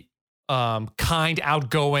peppy, kind,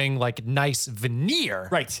 outgoing, like nice veneer,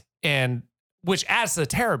 right. and which adds to the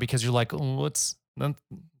terror because you're like, let's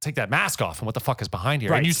take that mask off and what the fuck is behind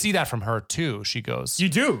here? Right. And you see that from her too. She goes, You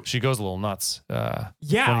do. she goes a little nuts. Yeah, when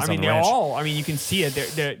he's I on mean, the they're ranch. all. I mean, you can see it.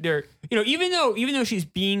 They're even though she's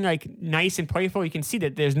being like nice and playful, you can see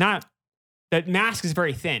that there's not that mask is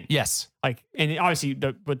very thin. Yes. Like, and obviously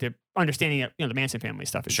with the understanding of the Manson family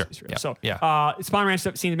stuff is, Sure. is real. Yeah. So Yeah. Spawn Ranch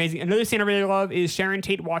stuff seems amazing. Another scene I really love is Sharon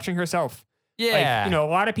Tate watching herself. Yeah. Like, a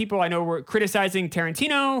lot of people I know were criticizing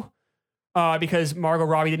Tarantino because Margot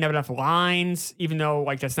Robbie didn't have enough lines, even though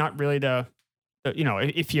like that's not really the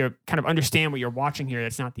if you kind of understand what you're watching here,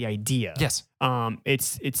 that's not the idea. Yes.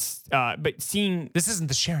 But seeing This isn't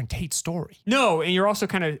the Sharon Tate story. no, and you're also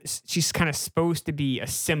she's kind of supposed to be a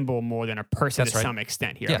symbol more than a person That's to right. some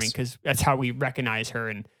extent here. Yes. I mean, because that's how we recognize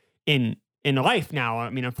her in life now. I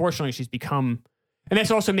mean, unfortunately, she's become, and this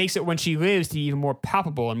also makes it when she lives to be even more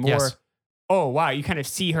palpable and more. Yes. Oh wow, you kind of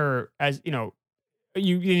see her as then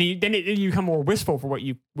you become more wistful for what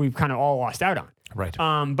we've kind of all lost out on. Right.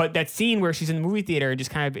 But that scene where she's in the movie theater and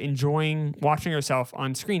just kind of enjoying watching herself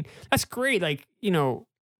on screen, that's great. Like,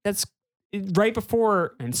 that's right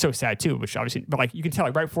before, and so sad too, which obviously, but like you can tell,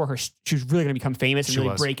 like right before her, she was really going to become famous and She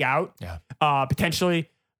really was. break out. Yeah. Potentially,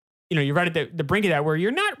 you're right at the brink of that where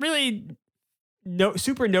you're not really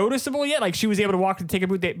super noticeable yet. Like she was able to walk and take a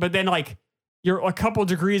boot, but then like you're a couple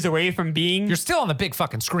degrees away from being. You're still on the big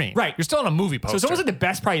fucking screen. Right. You're still on a movie poster. So it's almost like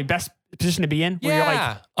the best position to be in. Where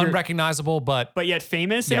yeah. you're Unrecognizable, but yet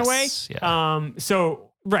famous in a way. Yeah. So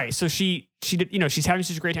she did, she's having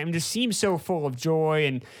such a great time and just seems so full of joy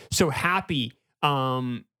and so happy.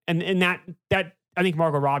 And that I think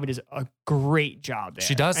Margot Robbie does a great job there.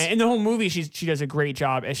 She does. And in the whole movie, she does a great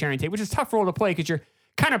job as Sharon Tate, which is a tough role to play because you're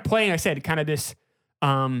kind of playing, like I said, kind of this,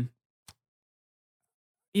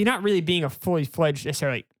 you're not really being a fully fledged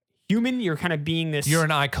necessarily human. You're kind of being this. You're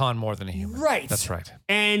an icon more than a human. Right. That's right.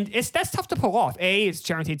 And that's tough to pull off. It's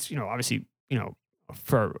Sharon Tate's, obviously,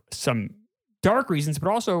 for some dark reasons, but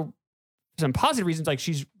also some positive reasons. Like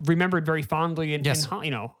she's remembered very fondly in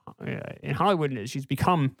Hollywood, and she's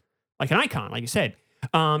become like an icon, like you said.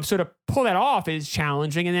 So to pull that off is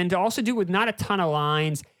challenging, and then to also do it with not a ton of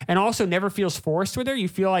lines, and also never feels forced with her. You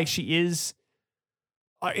feel like she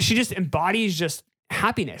just embodies just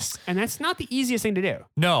happiness, and that's not the easiest thing to do.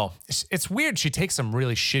 No, it's weird. She takes some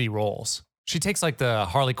really shitty roles. She takes like the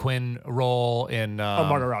Harley Quinn role in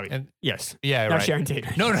Margot Robbie. And, Yes. yeah, Not right. Sharon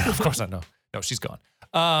Tate. No, of course not. No, she's gone.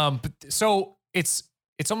 But so it's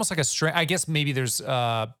almost like I guess maybe there's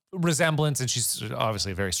resemblance, and she's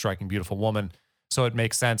obviously a very striking, beautiful woman, so it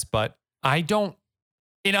makes sense. But I don't.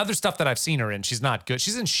 In other stuff that I've seen her in, she's not good.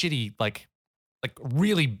 She's in shitty like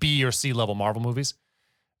really B or C level Marvel movies.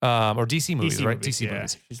 Or DC movies, right? DC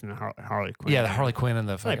movies. She's in the Harley Quinn. Yeah, the Harley Quinn and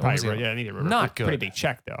the They what was probably, the- I need a Not good. pretty big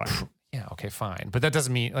check though. Yeah, okay, fine. But that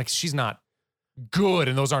doesn't mean like she's not good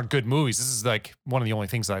and those aren't good movies. This is like one of the only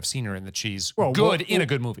things that I've seen her in that she's good in a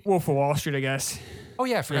good movie. Wolf of Wall Street, I guess. Oh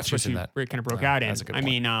yeah, I forgot That's she what was in she that. kind of broke Yeah, out in. that's a good I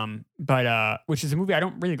point. mean, which is a movie I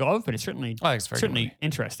don't really love, but it's certainly I think it's a very good certainly movie.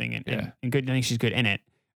 interesting and Yeah. good. I think she's good in it.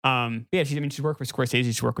 Yeah, she's worked with Scorsese,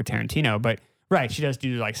 she's worked with Tarantino, but right, she does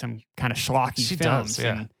do like some kind of schlocky She films. does,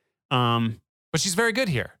 yeah. And, But she's very good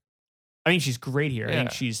here. I think she's great here. I think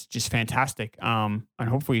Yeah. she's just fantastic. And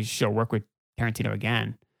hopefully she'll work with Tarantino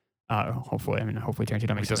again. Hopefully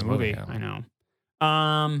Tarantino makes does a a movie, movie. yeah. I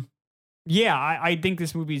know. Yeah, I think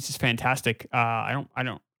this movie is just fantastic. I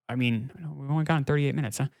mean, we've only gone 38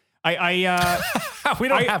 minutes, huh? We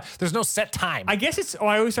don't have. There's no set time. I guess it's. Oh,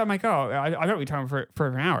 I always thought, I'm like, oh, I thought we were talking for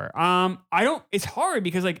an hour. I don't. It's hard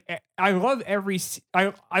because like I love every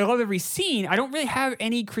scene. I don't really have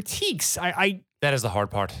any critiques. that is the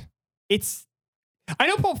hard part. I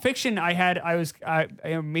know Pulp Fiction.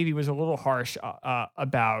 I maybe was a little harsh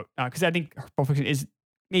about because I think Pulp Fiction is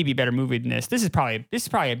maybe a better movie than this. This is probably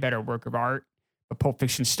a better work of art. But Pulp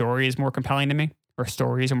Fiction's story is more compelling to me. or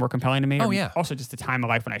stories are more compelling to me. Oh, or yeah. Also, just the time of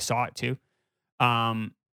life when I saw it too.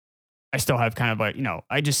 I still have kind of like,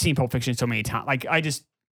 I just seen Pulp Fiction so many times. Like I just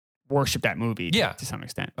worship that movie to some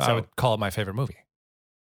extent. I would call it my favorite movie.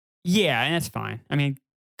 Yeah, and that's fine. I mean,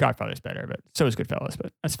 Godfather's better, but so is Goodfellas,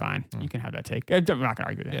 but that's fine. You can have that take. I'm not going to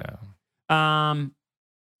argue with that. Yeah.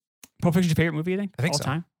 Pulp Fiction's your favorite movie, I think? I think all so.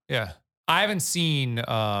 time? Yeah. I haven't seen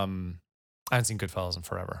Goodfellas in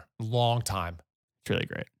forever. Long time. It's really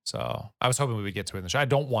great. So I was hoping we would get to it in the show. I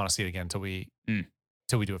don't want to see it again until we do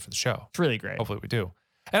it for the show. It's really great. Hopefully we do.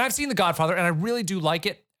 And I've seen The Godfather, and I really do like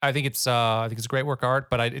it. I think it's a great work of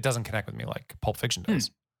art, but it doesn't connect with me like Pulp Fiction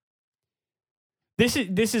does. This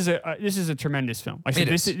is a tremendous film. Like I said,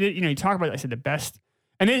 It is. you talk about, I said, the best,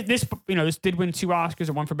 and this did win 2 Oscars,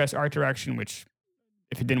 and one for best art direction, which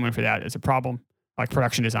if it didn't win for that, it's a problem. Like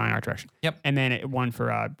production design, art direction. Yep. And then it won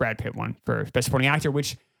for Brad Pitt won for best supporting actor,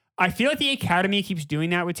 which I feel like the Academy keeps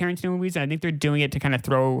doing that with Tarantino movies, and I think they're doing it to kind of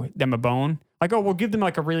throw them a bone. Like, we'll give them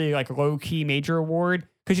like a really like low key major award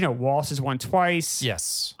because Walsh has won twice.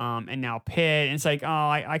 Yes. And now Pitt, and it's like,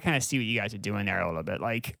 I kind of see what you guys are doing there a little bit.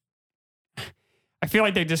 Like, I feel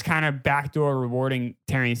like they're just kind of backdoor rewarding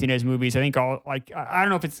Tarantino's movies. I think I don't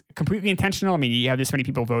know if it's completely intentional. I mean, you have this many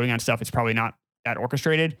people voting on stuff; it's probably not that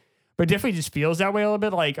orchestrated, but it definitely just feels that way a little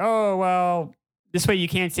bit. Like, oh well, this way you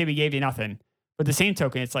can't say we gave you nothing. But the same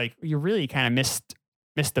token, it's like you really kind of missed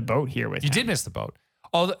the boat here with. You did miss the boat.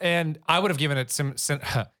 And I would have given it in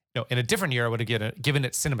a different year, I would have given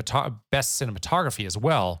it best cinematography as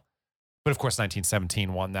well. But of course,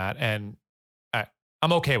 1917 won that, and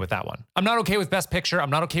I'm okay with that one. I'm not okay with best picture. I'm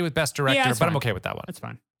not okay with best director, but I'm okay with that one. That's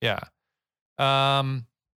fine. Yeah. I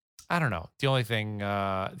don't know. The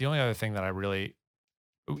only other thing that I really,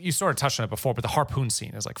 you sort of touched on it before, but the harpoon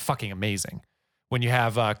scene is like fucking amazing. When you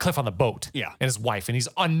have Cliff on the boat and his wife, and he's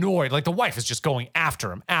annoyed. Like the wife is just going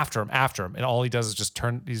after him. And all he does is just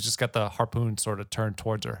he's just got the harpoon sort of turned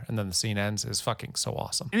towards her. And then the scene ends. Is fucking so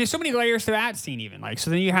awesome. And there's so many layers to that scene even. Like, so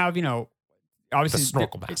then you have, obviously the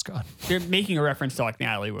snorkel mask on. They're making a reference to like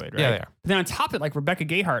Natalie Wood, right? Yeah, they are. But then on top of it, like Rebecca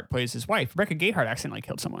Gayheart plays his wife. Rebecca Gayheart accidentally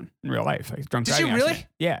killed someone in real life. Like drunk Did she driving really?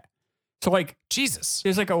 accident. Yeah. So like, Jesus.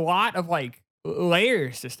 there's like a lot of like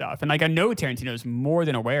layers to stuff. And like, I know Tarantino is more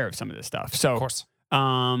than aware of some of this stuff. So Of course.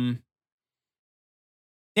 Yeah,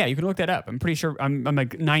 you can look that up. I'm pretty sure I'm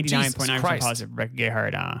like 99.9% positive Rebecca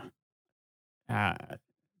Gayheart,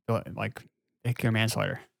 like vehicular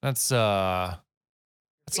manslaughter. That's a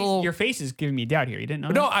little. Your face is giving me doubt here. You didn't know?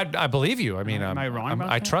 No, that? I believe you. I mean, Am I wrong about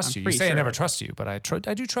I that? trust I'm you. You pretty say I sure. never trust you, but I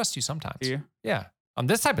do trust you sometimes. Do you? Yeah.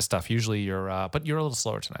 This type of stuff, usually but you're a little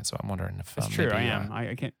slower tonight, so I'm wondering if That's true. maybe, I am.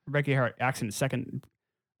 I can't. Rebecca Gayheart accident second.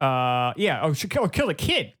 Yeah. Oh, she killed a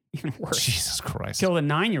kid. Even worse. Jesus Christ. Killed a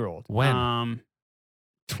 9-year-old. When?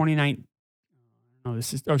 29. No,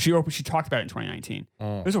 this is. Oh, she talked about it in 2019.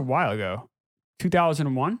 It was a while ago.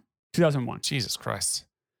 2001. 2001. Jesus Christ.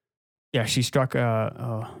 Yeah, she struck.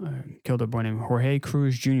 Killed a boy named Jorge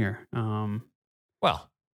Cruz Jr. Well.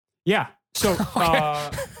 Yeah. So.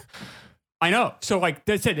 I know. So like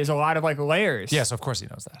that's it. There's a lot of like layers. Yeah. So of course he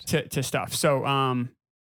knows that. To stuff. So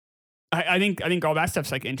I think all that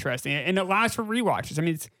stuff's like interesting, and it allows for rewatches. I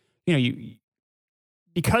mean, it's you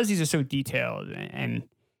because these are so detailed and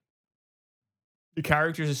the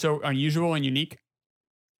characters are so unusual and unique.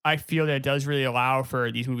 I feel that it does really allow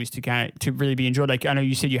for these movies to really be enjoyed. Like I know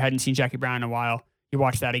you said you hadn't seen Jackie Brown in a while. You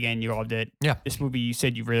watched that again. You loved it. Yeah. This movie you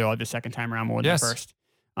said you really loved the second time around more than the first.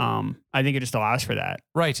 I think it just allows for that.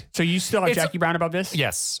 Right. So you still like Jackie Brown above this?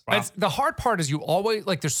 Yes. Wow. The hard part is you always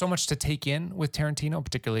there's so much to take in with Tarantino,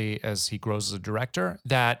 particularly as he grows as a director,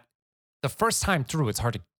 that the first time through it's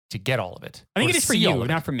hard to get all of it. I think it is for you,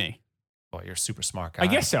 not for me. Well, you're a super smart guy. I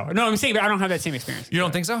guess so. No, I'm saying, but I don't have that same experience. You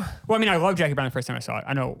don't think so? Well, I mean, I love Jackie Brown the first time I saw it.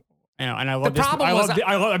 I know, and I love the this. Problem was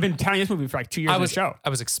I've been telling this movie for like 2 years on the show. I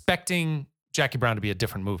was expecting Jackie Brown to be a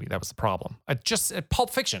different movie. That was the problem. Pulp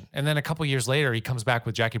Fiction. And then a couple years later, he comes back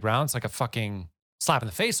with Jackie Brown. It's like a fucking slap in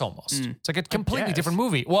the face almost. It's like a completely different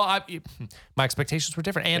movie. Well, my expectations were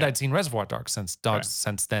different. And I'd seen Reservoir Dogs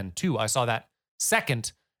since then too. I saw that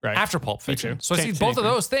second after Pulp Fiction. So I see both of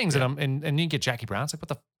those things and you get Jackie Brown. It's like,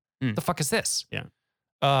 what the fuck is this? Yeah.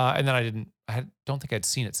 And then I don't think I'd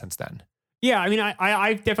seen it since then. Yeah. I mean,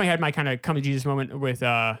 I definitely had my kind of come to Jesus moment with,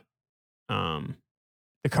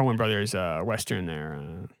 the Coen brothers Western there,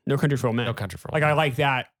 No Country for Old Men. No Country for Old Men. Men. I like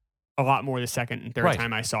that a lot more the second and third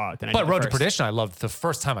time I saw it than I did the Road first. to Perdition, I loved the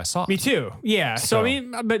first time I saw it. Me too. Yeah. So I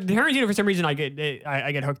mean, but Tarantino for some reason I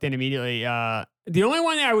get hooked in immediately. The only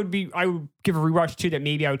one that I would give a rewatch to that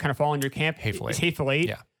maybe I would kind of fall under camp is Hateful Eight.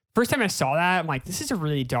 Yeah. First time I saw that, I'm like, this is a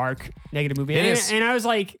really dark, negative movie. It is. And I was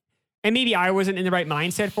like, and maybe I wasn't in the right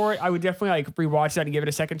mindset for it, I would definitely like rewatch that and give it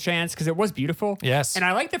a second chance because it was beautiful. Yes. And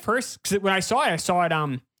I liked the first because when I saw it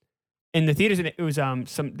in the theaters, and it was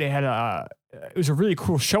it was a really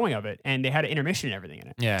cool showing of it, and they had an intermission and everything in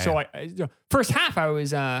it. Yeah. So first half, I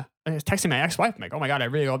was texting my ex-wife, I'm like, oh my god, I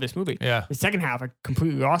really love this movie. Yeah. The second half, I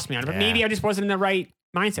completely lost me on it, but Yeah. maybe I just wasn't in the right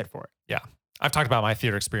mindset for it. Yeah. I've talked about my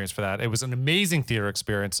theater experience for that. It was an amazing theater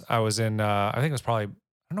experience. I was in, I think it was probably, I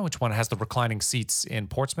don't know which one has the reclining seats in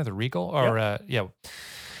Portsmouth or Regal or, yeah.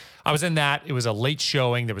 I was in that. It was a late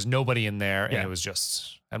showing. There was nobody in there. And it was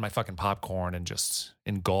just, I had my fucking popcorn and just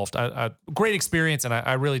engulfed. Great experience. And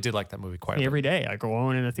I really did like that movie quite a bit. Every day, I go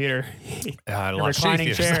alone in the theater. I had a The lot of shitty reclining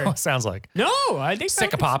theaters, chair. though, it sounds like. No, I think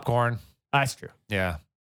Sick of popcorn. That's true. Yeah.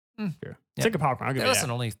 True. Yeah. Sick of popcorn. I'll give you Listen,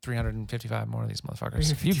 that. only 355 more of these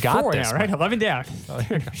motherfuckers. You got 54 this. now, right? man. 11 down. Oh,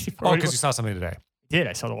 because you saw something today. Did.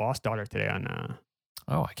 I saw The Lost Daughter today on.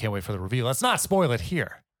 Oh, I can't wait for the reveal. Let's not spoil it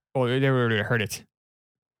here. Oh, they already heard it.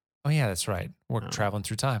 Oh, yeah, that's right. We're Oh. traveling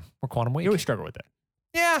through time. We're quantum You week. always struggle with that.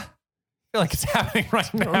 Yeah. I feel like it's happening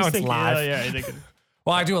right now. Always It's think, live. Yeah, you're thinking.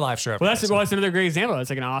 Well, I do a live show. every Well, day, that's another great example.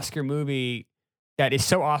 It's like an Oscar movie that is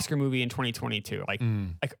so Oscar movie in 2022. Like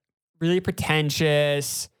really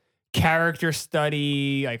pretentious, character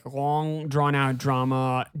study, like long drawn out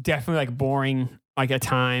drama. Definitely like boring, like at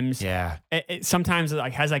times. Yeah. It sometimes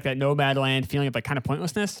like has like that Nomadland feeling of like kind of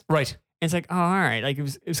pointlessness. Right. And it's like, oh, all right. Like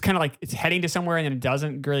it was kind of like it's heading to somewhere and then it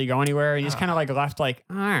doesn't really go anywhere. And you just kind of like left like,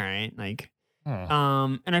 all right, like,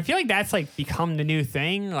 and I feel like that's like become the new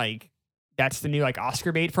thing. Like that's the new like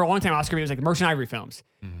Oscar bait. For a long time, Oscar bait was like the Merchant Ivory films,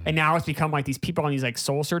 and now it's become like these people on these like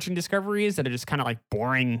soul searching discoveries that are just kind of like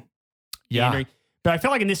boring. Yeah. meandering. But I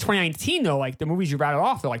feel like in this 2019 though, like the movies you rattled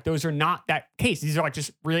off, though, like those are not that case. These are like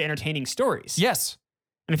just really entertaining stories. Yes.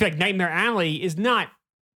 And I feel like Nightmare Alley is not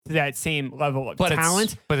to that same level of But it's-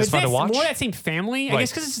 talent. but it's fun to watch. More that same family, I Right.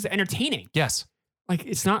 guess, because it's just entertaining. Yes. Like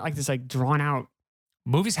it's not like this like drawn out.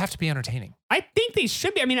 Movies have to be entertaining. I think they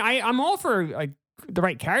should be. I mean, I'm all for like the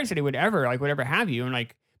right character they would ever like whatever have you, and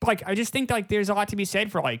like, but like I just think like there's a lot to be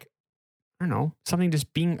said for like I don't know something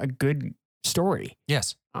just being a good story.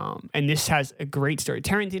 Yes. And this has a great story.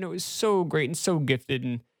 Tarantino is so great and so gifted,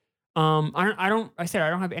 and I don't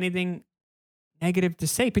have anything negative to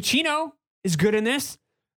say. Pacino is good in this.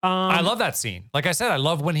 I love that scene. Like I said, I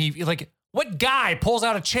love when he like what guy pulls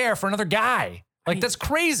out a chair for another guy? Like that's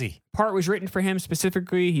crazy. Part was written for him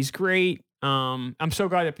specifically. He's great. I'm so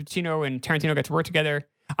glad that Pacino and Tarantino got to work together.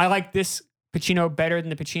 I like this Pacino better than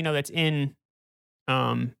the Pacino that's in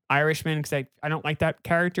Irishman because I don't like that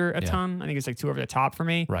character a ton. I think it's like too over the top for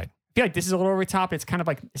me. Right. I feel like this is a little over the top. It's kind of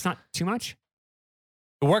like it's not too much.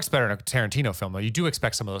 It works better in a Tarantino film though. You do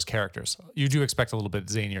expect some of those characters. You do expect a little bit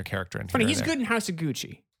zanier character in Funny, here. he's good in House of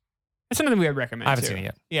Gucci. That's another movie I'd recommend. I haven't too. seen it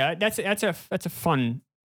yet. Yeah, that's a fun,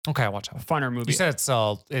 Okay, I'll watch it. funner movie. You said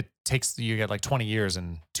it takes you get like 20 years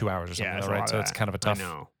and 2 hours or something, it's though, a lot right? of So it's that. kind of a tough. I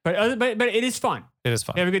know, but it is fun. It is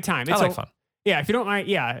fun. You have a good time. I It's like fun. Yeah, if you don't mind,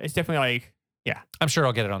 yeah, it's definitely like I'm sure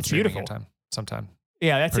I'll get it on It's streaming beautiful. sometime.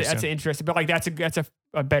 yeah, that's Pretty that's soon. interesting. But like that's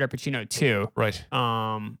a better Pacino too. Right.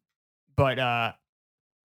 But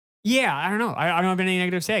yeah, I don't know. I don't have anything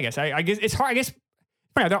negative to say. I guess I guess it's hard. I guess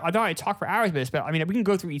funny, I thought I'd talk for hours about this, but I mean we can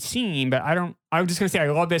go through each scene. But I'm just gonna say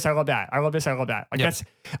I love this. I love that. I love this. I love that. Like Yeah. that's.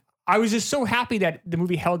 I was just so happy that the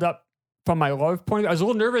movie held up from my love point of view. I was a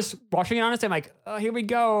little nervous watching it. Honestly, I'm like, oh, here we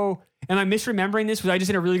go. Am I misremembering this? Was I just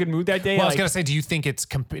in a really good mood that day? Well, I was Like, gonna say, do you think it's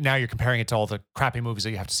now you're comparing it to all the crappy movies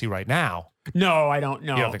that you have to see right now? no, I don't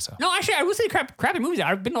know. You don't think so? No, actually, I would say crappy movies.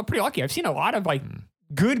 I've been pretty lucky. I've seen a lot of like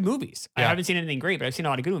good movies. I Yeah. haven't seen anything great, but I've seen a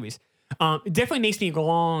lot of good movies. It definitely makes me go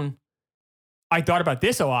along. I thought about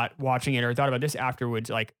this a lot watching it, or thought about this afterwards,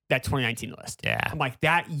 like that 2019 list. Yeah. I'm like,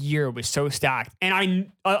 that year was so stacked. And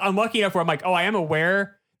I'm lucky enough where I'm like, oh, I am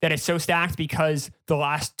aware that it's so stacked because the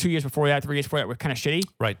last 2 years before that, 3 years before that were kind of shitty.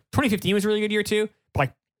 Right. 2015 was a really good year too. But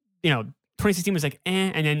like, 2016 was like,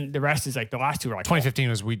 and then the rest is like the last two are like, 2015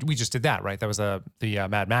 was we just did that, right? That was the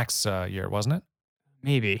Mad Max year, wasn't it?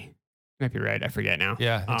 maybe. You might be right. I forget now.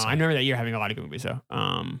 Yeah. I think so. I remember that year having a lot of good movies though.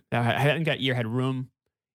 I think that year had Room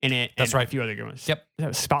in it. That's and right. A few other good ones. Yep. That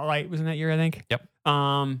was Spotlight was in that year, I think. Yep.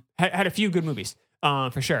 Had a few good movies,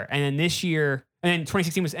 for sure. And then this year, and then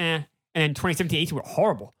 2016 was and then 2017, 18 were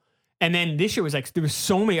horrible. And then this year was like there was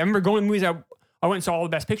so many. I remember going to movies. I went and saw all the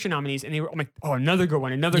Best Picture nominees, and I'm like, oh, another good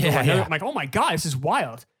one, another good Yeah, one. Another, yeah. I'm like, oh my god, this is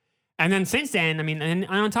wild. And then since then, I mean, and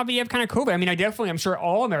on top of it, you have kind of COVID. I mean, I'm sure everyone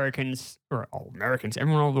all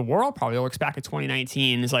over the world probably looks back at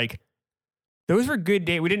 2019 is like, those were good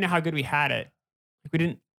days. We didn't know how good we had it.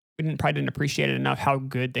 We probably didn't appreciate it enough how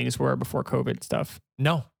good things were before COVID stuff.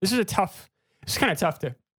 No. It's kind of tough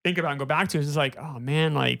to think about and go back to. It's just like, oh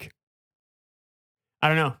man, like I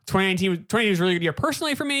don't know. 2019 was a really good year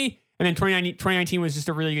personally for me. And then 2019 was just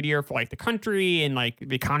a really good year for like the country and like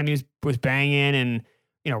the economy was banging. And,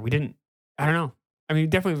 we didn't, I don't know. I mean,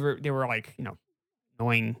 definitely there were like,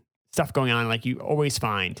 annoying stuff going on like you always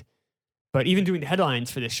find. But even doing the headlines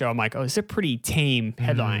for this show, I'm like, oh, this is a pretty tame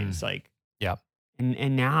headlines. Like, yeah.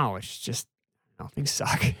 And now it's just, things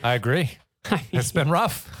suck. I agree. It's been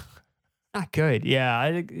rough. Not good. Yeah.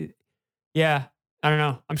 I think, I don't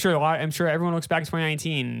know. I'm sure everyone looks back at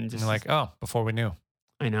 2019 and just And like, oh, before we knew.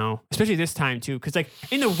 I know, especially this time too, because like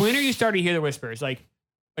in the winter you started to hear the whispers. Like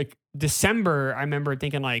December, I remember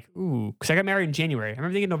thinking like, ooh, because I got married in January. I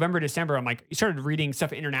remember thinking November, December. I'm like, you started reading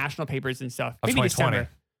stuff in international papers and stuff. Of Maybe 2020.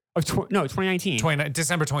 December. 2019.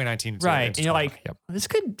 December 2019. Right, and you're like, yep.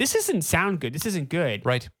 This doesn't sound good. This isn't good.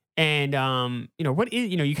 Right. And what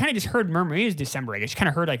is you kind of just heard murmuring. It was December, I guess. You kind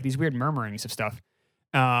of heard like these weird murmurings of stuff.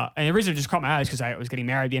 And the reason it just caught my eyes because I was getting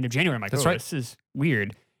married at the end of January. I'm like, That's right. This is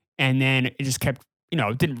weird. And then it just kept.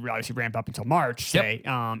 It didn't obviously ramp up until March, say.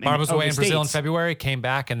 Barb was away in Brazil in States. February, came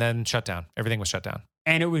back, and then shut down. Everything was shut down.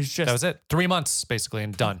 And it was just... That was it. 3 months, basically,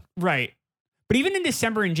 and done. Right. But even in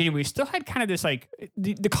December and January, we still had kind of this, like...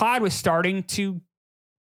 The cloud was starting to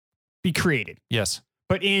be created. Yes.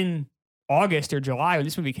 But in August or July, when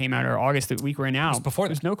this movie came out, or August, the week we're in now, before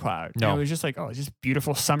there was no cloud. No. And it was just like, it's just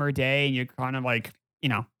beautiful summer day, and you're kind of like,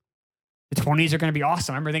 the 20s are going to be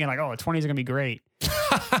awesome. I remember thinking like, the 20s are going to be great.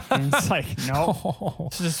 And it's like, no.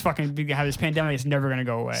 This is fucking, how this pandemic is never going to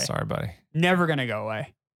go away. Sorry, buddy. Never going to go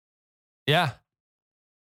away. Yeah.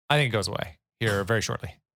 I think it goes away here very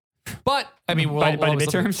shortly. But, I mean, by the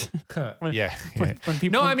midterms? Yeah. When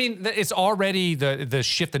people, No, I mean, it's already the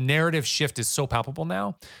shift, the narrative shift is so palpable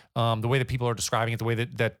now. The way that people are describing it, the way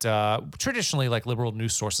that traditionally like liberal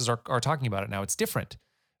news sources are talking about it now, it's different.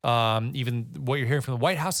 Even what you're hearing from the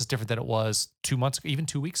White House is different than it was 2 months, even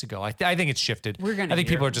 2 weeks ago. I think it's shifted. I think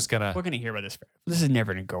people are just gonna. We're gonna hear about this. This is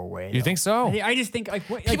never gonna go away. You think so? I just think like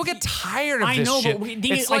people get tired of this shit.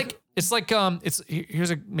 But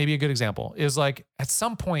here's maybe a good example is like at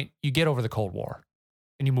some point you get over the Cold War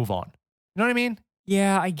and you move on. You know what I mean?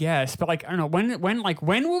 Yeah, I guess. But like I don't know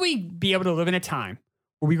when will we be able to live in a time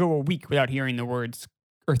where we go a week without hearing the words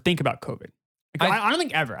or think about COVID? I don't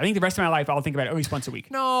think ever. I think the rest of my life I'll think about it at least once a week.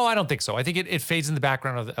 No, I don't think so. I think it fades in the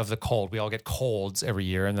background of the cold. We all get colds every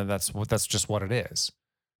year, and then that's just what it is.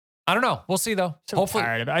 I don't know. We'll see though. So hopefully,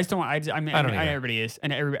 tired of it. I just don't. I everybody is,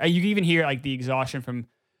 and everybody. You can even hear like the exhaustion from,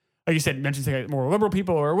 like you said, mentions like more liberal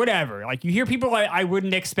people or whatever. Like you hear people I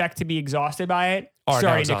wouldn't expect to be exhausted by it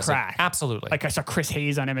starting to crack. Absolutely. Like I saw Chris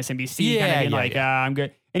Hayes on MSNBC. I'm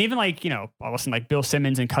good. And even like I listen like Bill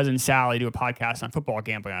Simmons and Cousin Sally do a podcast on football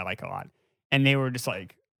gambling. I like a lot, and they were just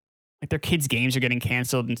like their kids' games are getting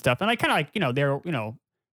canceled and stuff. And I kind of like they're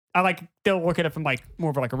they'll look at it from like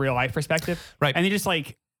more of like a real life perspective, right? And they just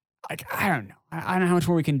like I don't know. I don't know how much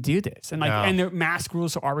more we can do this. And and the mask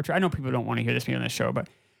rules are arbitrary. I know people don't want to hear this on this show, but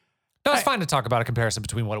no, it's fine to talk about a comparison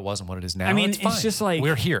between what it was and what it is now. I mean, it's just like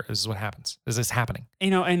we're here. This is what happens. This is happening.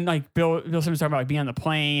 And like Bill Simmons talking about like being on the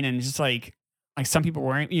plane and just like some people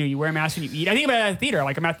wearing you wear a mask when you eat. I think about it at the theater.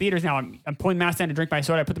 Like I'm at theaters now. I'm pulling the mask down to drink my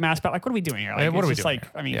soda. I put the mask back. Like what are we doing here? Like, what are we doing?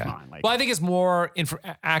 Like I mean, come on. Like, well, I think it's more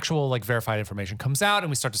actual like verified information comes out, and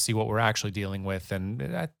we start to see what we're actually dealing with,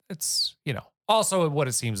 and it's also what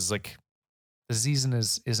it seems is like. The disease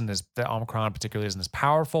isn't as the Omicron particularly isn't as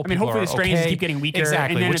powerful. I mean, hopefully the strains keep getting weaker.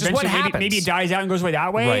 Exactly, and then which is what happens. Maybe it dies out and goes away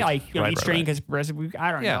that way. Right, like each strain because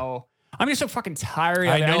I don't know. I'm just so fucking tired of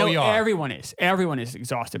it. I know you are. Everyone is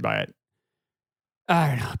exhausted by it. I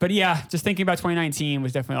don't know. But yeah, just thinking about 2019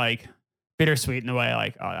 was definitely like bittersweet in a way.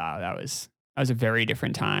 Like, that was a very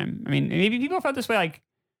different time. I mean, maybe people felt this way like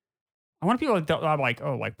I want people to thought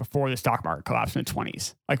like before the stock market collapsed in the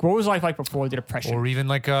 20s. Like what was life like before the depression? Or even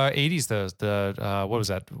like 80s, the what was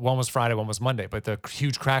that? One was Friday, one was Monday, but the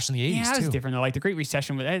huge crash in the 80s that was different though. Like the Great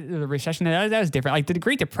Recession, that was different. Like the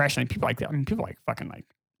Great Depression, people fucking like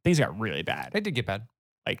things got really bad. They did get bad.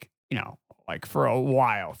 Like, like for a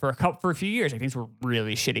while, for a few years, like things were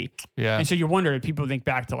really shitty. Yeah. And so you wonder if people think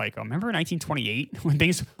back to like, remember 1928 when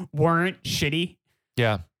things weren't shitty?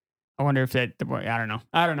 Yeah. I wonder if that, I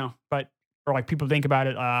don't know. But, or like people think about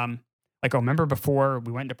it, like, remember before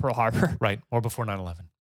we went to Pearl Harbor? Right. Or before 9/11.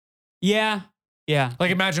 Yeah. Yeah.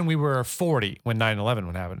 Like imagine we were 40 when 9/11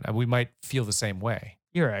 would happen. We might feel the same way.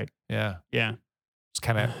 You're right. Yeah. Yeah. It's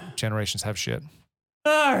kind of generations have shit.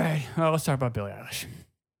 All right. Well, let's talk about Billie Eilish.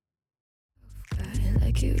 Guy,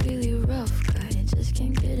 like you really rough guy, just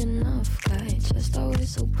can't get enough guy, just always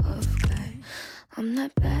so puff guy. I'm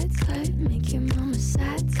that bad type, make your mama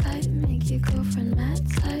sad type, make your girlfriend mad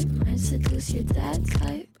type, might seduce your dad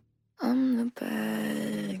type. I'm the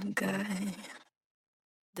bad guy.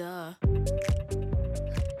 Duh.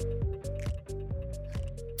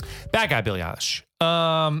 Bad guy Billie Eilish.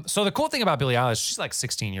 So the cool thing about Billie Eilish, she's like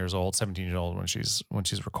 16 years old, 17 years old when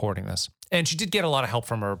she's recording this. And she did get a lot of help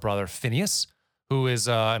from her brother Phineas, who is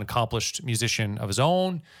an accomplished musician of his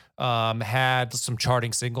own. Had some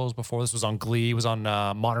charting singles before this, was on Glee, was on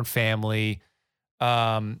Modern Family.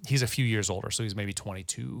 He's a few years older, so he's maybe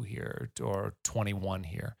 22 here or 21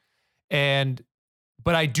 here.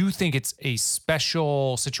 But I do think it's a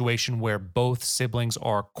special situation where both siblings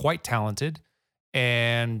are quite talented,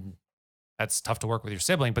 and that's tough to work with your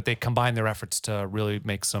sibling, but they combine their efforts to really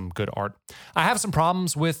make some good art. I have some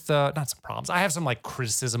problems with, not some problems, I have some like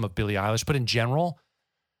criticism of Billie Eilish, but in general,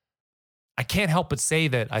 I can't help but say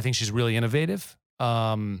that I think she's really innovative,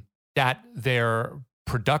 that their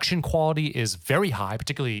production quality is very high,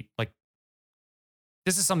 particularly like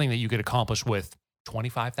this is something that you could accomplish with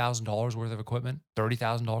 $25,000 worth of equipment,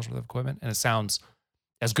 $30,000 worth of equipment, and it sounds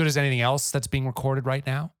as good as anything else that's being recorded right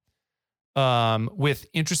now. With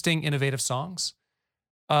interesting, innovative songs.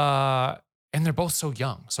 And they're both so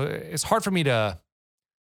young. So it's hard for me to,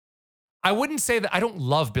 I wouldn't say that I don't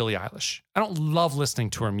love Billie Eilish. I don't love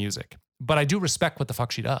listening to her music, but I do respect what the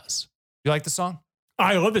fuck she does. You like the song?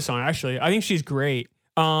 I love this song, actually. I think she's great.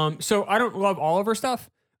 So I don't love all of her stuff.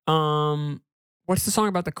 What's the song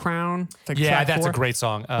about the crown? It's like yeah, track that's 4. a great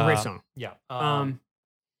song. Great song. Yeah.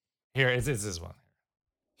 Here, it's this one.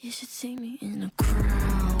 You should see me in a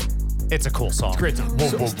crowd. It's a cool song. It's a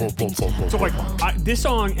great song. So like this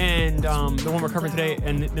song and the one we're covering today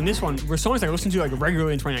and this one were songs I listened to like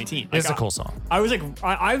regularly in 2019. Like, It's a cool song. I was like,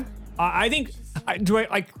 I think, do I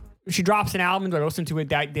like, she drops an album, do I listen to it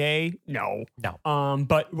that day? No.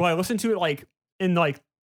 But will I listen to it like in like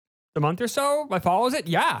the month or so? I follows it?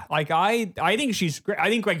 Yeah. Like I think she's great. I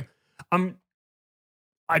think like,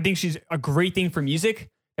 I think she's a great thing for music.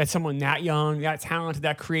 That someone that young, that talented,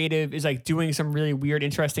 that creative is like doing some really weird,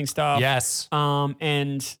 interesting stuff. Yes.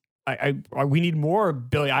 And we need more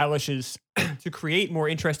Billie Eilish's to create more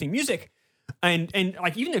interesting music. And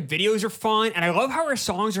like even the videos are fun. And I love how her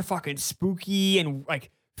songs are fucking spooky and like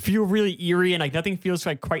feel really eerie and like nothing feels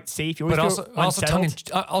like quite safe. You always But feel also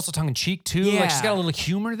unsettled. tongue in cheek too. Yeah. Like she's got a little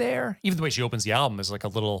humor there. Even the way she opens the album is like a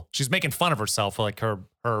little. She's making fun of herself, like her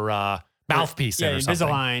mouthpiece. Yeah, or something.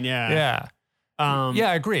 Invisalign. Yeah. Yeah. Yeah,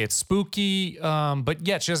 I agree. It's spooky, but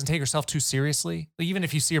yet she doesn't take herself too seriously. Even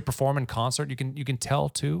if you see her perform in concert, you can tell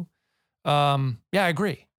too. Yeah, I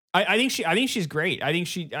agree. I think she's great. I think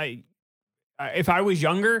if I was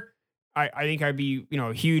younger, I think I'd be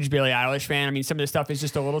a huge Billie Eilish fan. I mean, some of the stuff is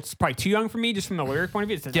just a little, it's probably too young for me, just from the lyric point of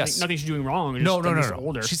view. It's Yes. nothing she's doing wrong. It's No. just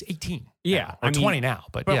older. She's 18. Yeah, now, or 20 now,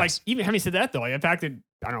 but yes. like even having said that though, like the fact that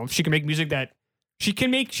I don't know, she can make music that she can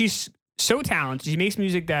make. She's so talented. She makes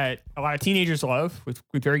music that a lot of teenagers love with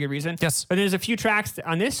very good reason. Yes. But there's a few tracks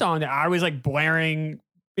on this song that I was like blaring,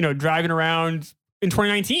 driving around in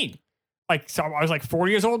 2019. Like, so I was like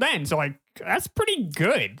 40 years old then. So like, that's pretty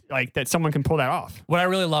good. Like that someone can pull that off. What I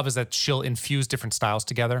really love is that she'll infuse different styles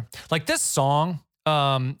together. Like this song,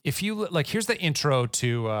 if you like, here's the intro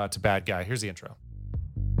to Bad Guy. Here's the intro.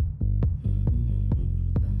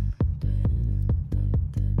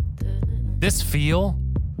 This feel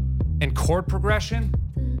and chord progression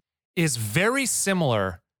is very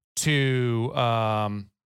similar to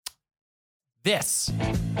this.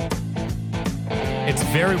 It's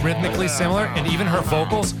very rhythmically similar, and even her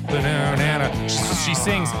vocals, she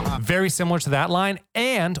sings very similar to that line,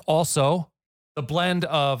 and also the blend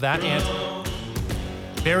of that and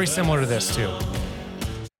very similar to this too.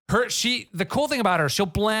 The cool thing about her, she'll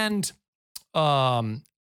blend,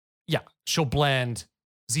 she'll blend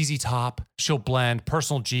ZZ Top, she'll blend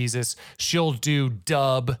Personal Jesus, she'll do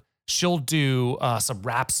dub, she'll do some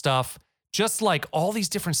rap stuff. Just like all these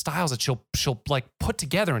different styles that she'll like put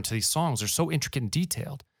together into these songs are so intricate and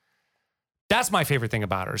detailed. That's my favorite thing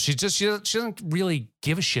about her. She doesn't really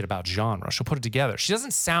give a shit about genre. She'll put it together. She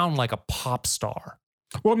doesn't sound like a pop star.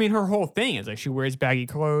 Well, I mean, her whole thing is like she wears baggy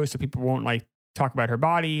clothes so people won't like talk about her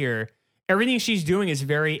body, or everything she's doing is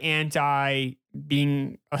very anti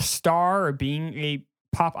being a star or being a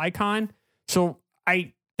pop icon. So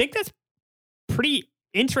I think that's pretty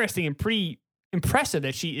interesting and pretty impressive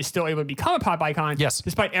that she is still able to become a pop icon. Yes.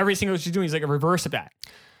 Despite every single she's doing is like a reverse of that.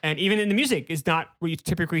 And even in the music is not what you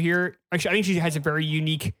typically hear. Actually, I think she has a very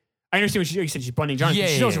unique, I understand what you said, she's blending genres. Yeah,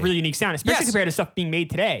 she has a really unique sound, especially compared to stuff being made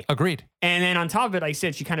today. Agreed. And then on top of it, like I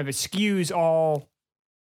said, she kind of eschews all,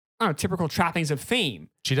 I don't know, typical trappings of fame.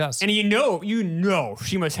 She does. And you know,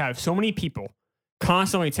 she must have so many people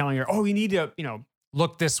constantly telling her, oh, you need to,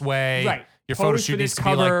 look this way. Right. Your photo pose shoot for needs this to be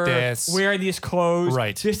like cover, this. wear these clothes.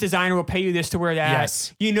 Right. This designer will pay you this to wear that.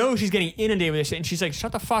 Yes. You know she's getting inundated with this shit, and she's like,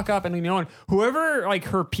 shut the fuck up and leave me alone. Whoever like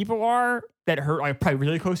her people are that are like probably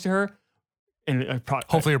really close to her, and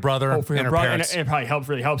Hopefully her brother hopefully and her her brother, parents. and it probably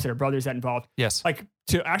really helps that her brother's that involved. Yes. Like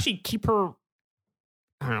to actually keep her,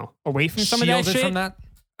 I don't know, away from some of that Shielded shit. from that.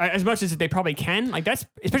 As much as they probably can, like that's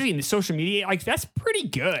especially in the social media, like that's pretty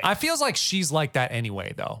good. I feels like she's like that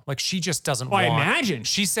anyway, though. Like she just doesn't Well, I want. imagine.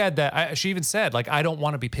 She said that. She even said, like, I don't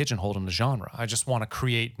want to be pigeonholed in the genre. I just want to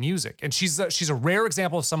create music. And she's a rare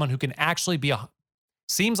example of someone who can actually be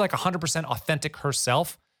seems like 100% authentic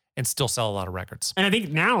herself and still sell a lot of records. And I think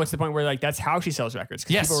now it's the point where like that's how she sells records.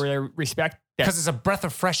 Yes. People really respect that. Because it's a breath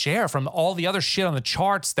of fresh air from all the other shit on the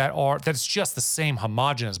charts that's just the same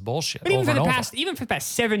homogenous bullshit. But even over for and the over. past, even for the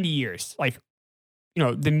past 70 years, like, you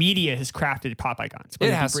know, the media has crafted pop icons.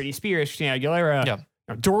 Whether It be has. Britney Spears, Christina Aguilera, Yeah. you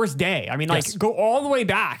know, Doris Day. I mean, like, Yes. go all the way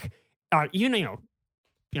back. Even you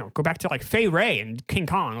know, go back to like Fay Ray and King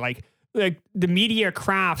Kong. Like the media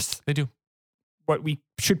crafts They do. what we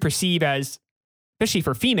should perceive as, especially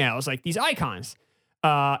for females, like these icons.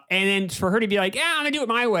 And then for her to be like, yeah, I'm gonna do it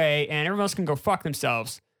my way, and everyone else can go fuck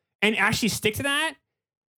themselves, and actually stick to that,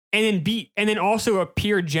 and then also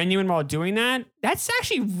appear genuine while doing that. That's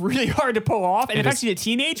actually really hard to pull off. And It if is. actually a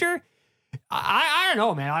teenager, I don't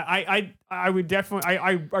know, man. I would definitely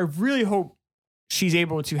I really hope she's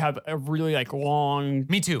able to have a really like long,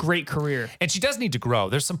 Me too. great career. And she does need to grow.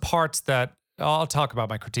 There's some parts that I'll talk about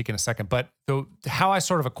my critique in a second, but how I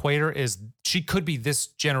sort of equate her is she could be this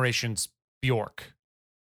generation's Bjork.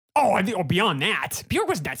 Oh, I think beyond that, Bjork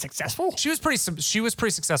wasn't that successful. She was pretty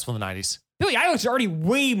successful in the 90s. Billie Eilish is already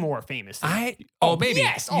way more famous. Maybe.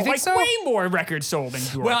 Yes. You think like so? way more records sold than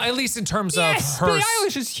Bjork. Well, at least in terms yes, of her Billie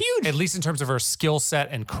Eilish is huge. at least in terms of her skill set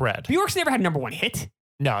and cred. Bjork's never had a #1 hit.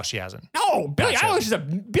 No, she hasn't. No, Billie Gotcha. Eilish is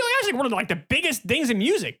like one of like the biggest things in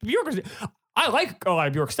music. I like a lot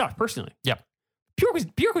of Bjork stuff personally. Yep.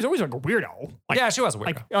 Bjork was always like a weirdo. Like, Yeah, she was a weirdo.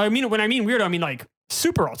 Like I mean, when I mean weirdo, I mean like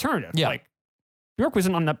super alternative. Yeah. Like Bjork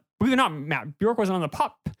wasn't on the. Believe it or not, Matt. Bjork wasn't on the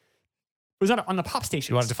pop. Was not on the pop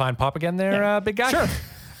station. You want to define pop again there, Yeah. big guy? Sure.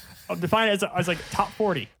 I'll define it as like top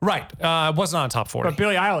 40. Right. It wasn't on top 40. But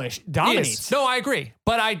Billie Eilish dominates. Yes. No, I agree.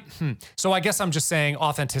 But so I guess I'm just saying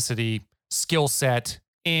authenticity, skill set,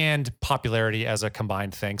 and popularity as a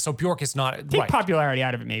combined thing. So Bjork is not Take right. popularity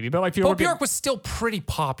out of it, maybe. But like But Bjork was still pretty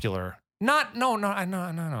popular. No.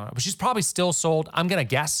 But she's probably still sold, I'm going to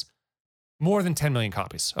guess, more than 10 million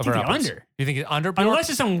copies of her think albums. under. You think it's under Bjork? Unless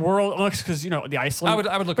it's some world, because, you know, the Iceland.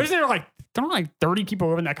 I would look But at isn't there like, don't like 30 people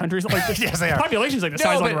live in that country? It's not like Yes, they are. the population's like the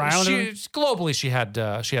size of but Long Island. globally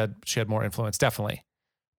she had more influence, definitely.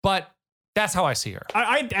 But that's how I see her.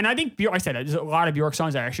 I think Bjork, I said there's a lot of Bjork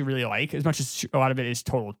songs I actually really like, as much as a lot of it is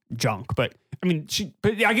total junk. But I mean,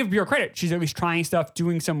 I give Bjork credit. She's at least trying stuff,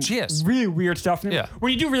 doing some She is. really weird stuff. And Yeah.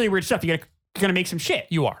 when you do really weird stuff, you're gonna make some shit.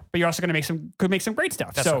 You are. But you're also gonna make some great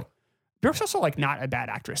stuff. That's so right. Bjork's also like not a bad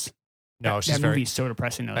actress. No, that she's very. movie's so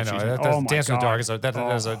depressing though. I know. She's That, like, that's oh my Dance in the God. Dark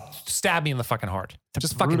is a stab me in the fucking heart.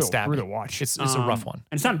 Just fucking brutal, stab me. brutal watch. It's a rough one.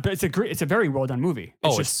 And it's not. It's a very well done movie.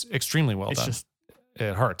 It's extremely well it's done. just.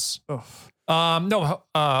 It hurts. Ugh.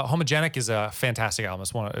 Homogenic is a fantastic album.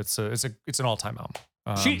 It's an all-time album.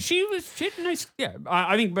 She had a nice. Yeah,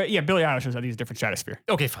 I think. But yeah, Billie Eilish was a different stratosphere.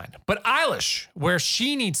 Okay, fine. But Eilish, where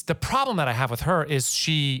she needs, the problem that I have with her is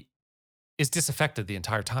she is disaffected the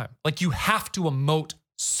entire time. Like you have to emote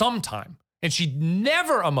sometime. And she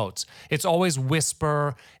never emotes. It's always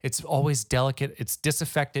whisper. It's always delicate. It's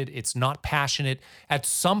disaffected. It's not passionate. At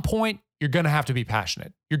some point, you're going to have to be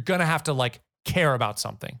passionate. You're going to have to like care about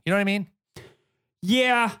something. You know what I mean?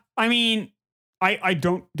 Yeah, I mean, I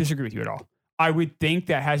don't disagree with you at all. I would think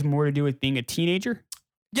that has more to do with being a teenager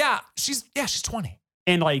Yeah, she's 20.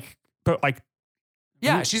 and like, but like,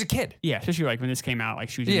 Yeah, she's a kid. yeah, especially like when this came out, like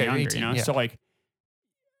she was Yeah, younger, 18, you know. yeah. So like,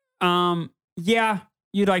 yeah,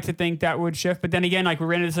 you'd like to think that would shift, but then again, like we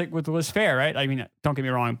ran into this like with Liz Phair, right? I mean, don't get me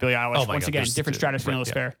wrong, Billie Eilish, Oh my once God, again, there's- different stratosphere than right,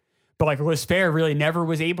 Liz yeah. Phair, but like Liz Phair really never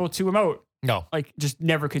was able to emote, No, like just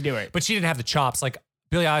never could do it. but she didn't have the chops. Like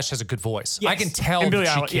Billie Eilish has a good voice. I Yes. can tell And Billie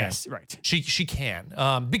that she Eilish, can. yes, right. She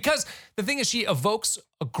can. Because the thing is, she evokes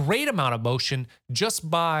a great amount of emotion just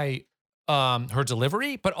by her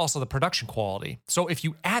delivery, but also the production quality. So if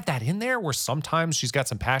you add that in there, where sometimes she's got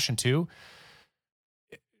some passion too,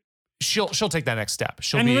 she'll take that next step.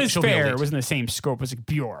 And Liz Phair was in the same scope as like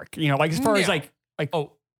Bjork, you know, like as far as Yeah. like Oh, you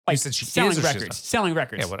like said she selling is or she's records, not? selling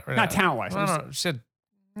records, Yeah, whatever. not talent wise. No, she said.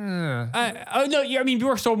 Oh no, yeah, I mean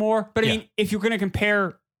Bjork sold more, but I Yeah. mean if you're gonna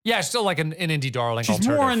compare, Yeah, still like an indie darling. she's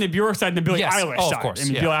alternative. more on the Bjork side than Billie Yes. Eilish Oh, of side. course, I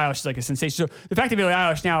mean yeah. Billie Eilish is like a sensation. So the fact that Billie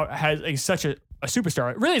Eilish now has like such a a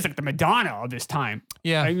superstar. It really is like the Madonna of this time.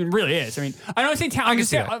 Yeah. I mean, it really is. I mean, I don't say talent. I can just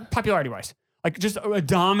see say that. popularity wise, like just a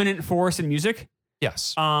dominant force in music.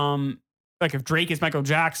 Yes. Like if Drake is Michael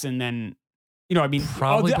Jackson, then I mean,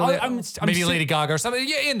 Probably I'm maybe Lady Gaga or something.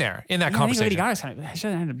 Yeah, in that I think conversation. Lady Gaga's kind of, she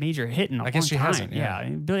hasn't had a major hit in a long guess she time. hasn't, yeah. I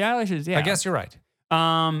mean, Billie Eilish is. Yeah. I guess you're right.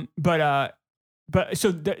 But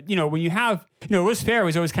so when you have Liz Phair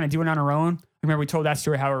was always kind of doing it on her own. Remember we told that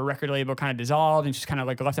story how her record label kind of dissolved and she's kind of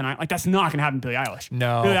like left on like that's not gonna happen to Billie Eilish.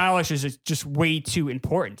 No. Billie Eilish is just way too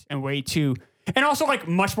important and way too and also like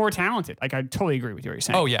much more talented. Like I totally agree with you what you're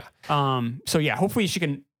saying. Oh yeah. So yeah, hopefully she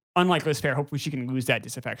can, unlike Liz Phair, hopefully she can lose that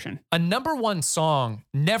disaffection. A number one song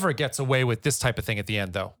never gets away with this type of thing at the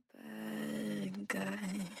end, though. Bad guy.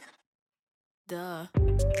 Duh.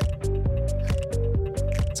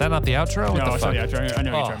 Is that not the outro? What No, the it's fuck? not the outro. I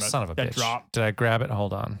know what you're Oh, talking about. son of a that bitch. drop. Did I grab it?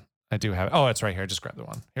 Hold on. I do have it. Oh, it's right here. I just grabbed the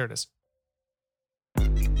one. Here it is.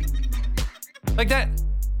 Like that.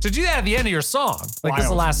 To do that at the end of your song. Like this is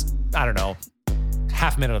the Wild. last, I don't know,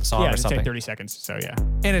 half minute of the song Yeah, or it's something. like 30 seconds. So yeah.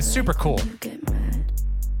 And it's super cool. You get mad.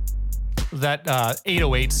 That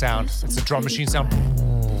 808 sound. It's a drum machine sound.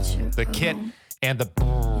 The kit and the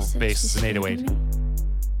bass is an 808.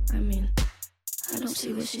 I mean, I don't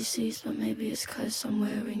see what she sees, but maybe it's because I'm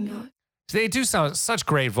wearing your. They do sound such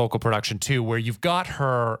great vocal production too, where you've got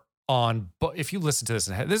her on. But if you listen to this,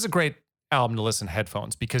 this is a great album to listen in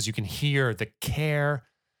headphones because you can hear the care,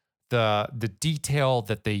 the detail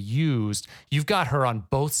that they used. You've got her on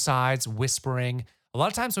both sides whispering. A lot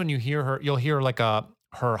of times when you hear her, you'll hear like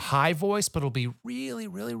her high voice, but it'll be really,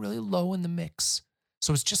 really, really low in the mix.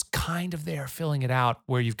 So it's just kind of there filling it out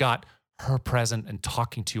where you've got her present and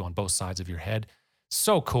talking to you on both sides of your head.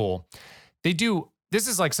 So cool. This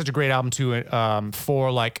is like such a great album to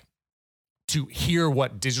hear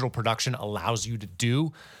what digital production allows you to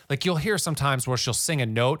do. Like you'll hear sometimes where she'll sing a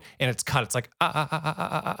note and it's cut. It's like,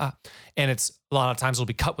 and it's a lot of times it'll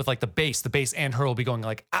be cut with like the bass and her will be going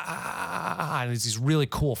like, and there's these really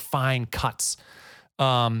cool fine cuts.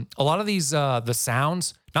 A lot of these, the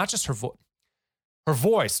sounds, not just her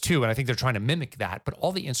voice too, and I think they're trying to mimic that, but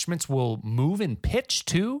all the instruments will move in pitch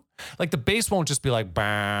too. Like the bass won't just be like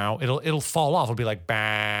bow, it'll fall off. It'll be like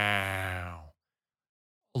bow.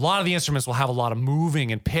 A lot of the instruments will have a lot of moving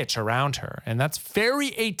and pitch around her, and that's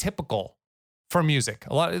very atypical for music.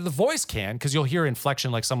 A lot of the voice can, because you'll hear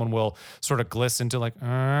inflection, like someone will sort of glisten to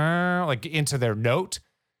like into their note.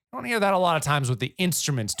 You don't hear that a lot of times with the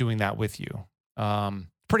instruments doing that with you.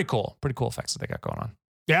 Pretty cool effects that they got going on.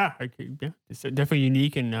 Yeah, it's definitely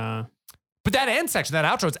unique and. But that end section, that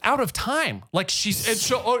outro, it's out of time. Like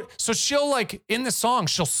she'll like in the song,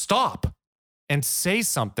 she'll stop and say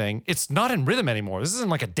something. It's not in rhythm anymore. This isn't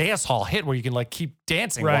like a dance hall hit where you can like keep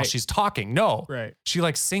dancing while Right. she's talking. No, Right. She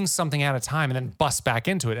like sings something at a time and then busts back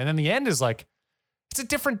into it. And then the end is like, it's a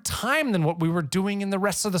different time than what we were doing in the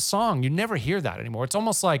rest of the song. You never hear that anymore. It's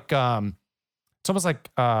almost like the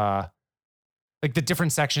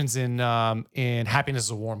different sections in Happiness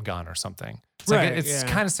is a Warm Gun or something. It's Right, like it's yeah.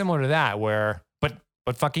 kind of similar to that where, but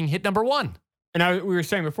fucking hit number one. And we were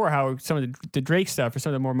saying before how some of the Drake stuff or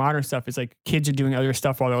some of the more modern stuff is like kids are doing other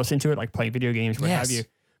stuff while they're listening to it, like playing video games, what Yes. have you.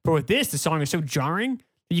 But with this, the song is so jarring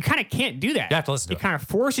that you kind of can't do that. You have to listen to it. kind of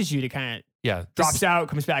forces you to kind of Yeah. drops out,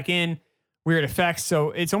 comes back in, weird effects.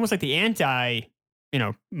 So it's almost like the anti,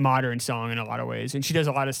 modern song in a lot of ways. And she does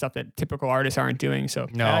a lot of stuff that typical artists aren't doing. So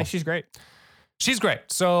No. she's great. She's great.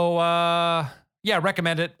 So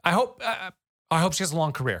recommend it. I hope she has a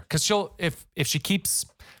long career because if she keeps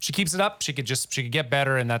it up, she could get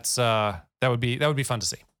better, and that would be fun to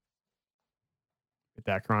see. With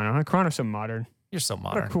that Chrono. Chrono's so modern. You're so What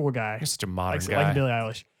modern. a cool guy. You're such a modern Like guy. Billie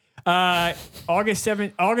Eilish. August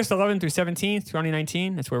 11th through 17th,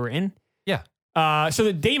 2019. That's where we're in. Yeah. So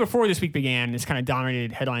the day before this week began, this kind of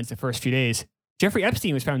dominated headlines the first few days. Jeffrey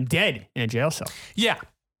Epstein was found dead in a jail cell. Yeah,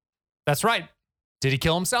 that's right. Did he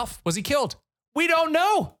kill himself? Was he killed? We don't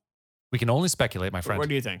know. We can only speculate, my friend. What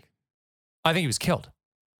do you think? I think he was killed.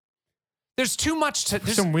 There's too much to.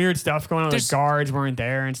 There's some weird stuff going on. Like there's- guards weren't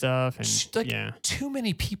there and stuff. And yeah. Too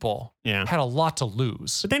many people Yeah. had a lot to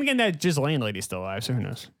lose. But then again, that Ghislaine lady's still alive, so who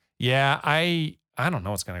knows? Yeah, I don't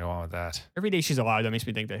know what's going to go on with that. Every day she's alive, that makes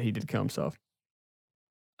me think that he did kill himself.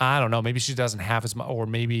 I don't know. Maybe she doesn't have as much, or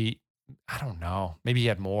maybe, I don't know. Maybe he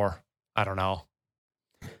had more. I don't know.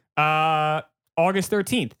 August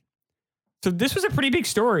 13th. So this was a pretty big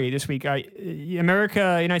story this week.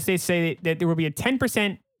 United States say that there will be a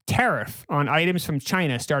 10% tariff on items from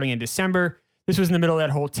China starting in December. This was in the middle of that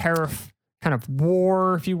whole tariff kind of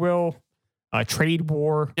war, if you will, trade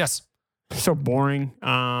war. Yes. So boring.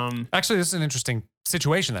 Actually, this is an interesting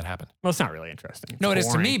situation that happened. Well, it's not really interesting. It's No, it is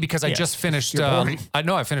to boring. me because I Yeah, just finished. you're boring.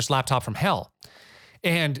 I finished Laptop from Hell,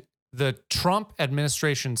 and the Trump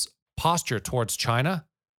administration's posture towards China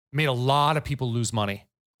made a lot of people lose money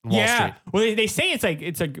on Wall Street. Well, they say it's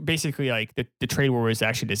like basically like the trade war was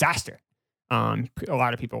actually a disaster. A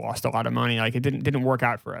lot of people lost a lot of money. Like it didn't work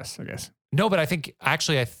out for us, I guess. No, but I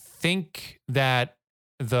think that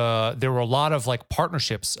there were a lot of like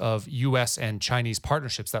partnerships of U.S. and Chinese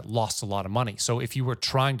partnerships that lost a lot of money. So if you were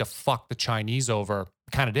trying to fuck the Chinese over,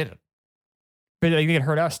 kind of did it. But I think it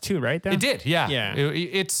hurt us too, right? Though? It did, yeah. Yeah.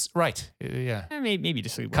 It's right. Yeah. Maybe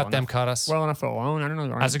just leave Cut well them, enough, cut us. well enough alone. I don't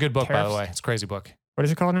know. That's a good book, by the Tariffs. way. It's a crazy book. What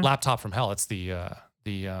is it called now? Laptop from Hell. It's the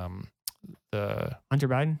Hunter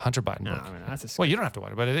Biden. Hunter Biden No, book. I mean, that's a. Well, you don't have to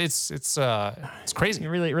worry, but it's crazy.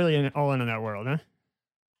 You're really all in on that world, huh?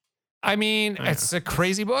 I mean, I know. it's a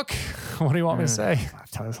crazy book. What do you want me to say?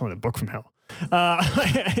 That's only a book from hell.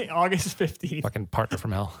 August 15th, Fucking partner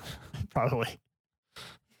from hell. probably.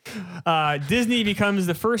 Disney becomes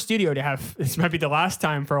the first studio to have. This might be the last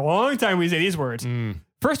time for a long time we say these words.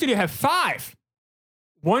 First studio to have 5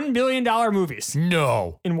 $1 billion movies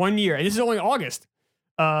No. in 1 year, and this is only August.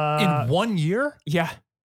 In 1 year? Yeah.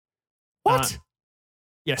 What?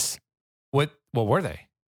 Yes. What were they?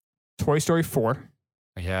 Toy Story 4,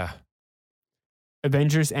 Yeah.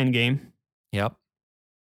 Avengers Endgame, Yep.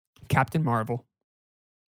 Captain Marvel.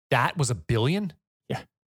 That was $1 billion? Yeah.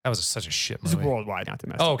 That was such a shit This is movie. worldwide, not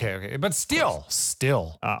domestic. Oh, okay. But still.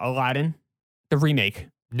 Aladdin, the remake.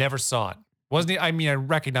 Never saw it. Wasn't it? I mean, I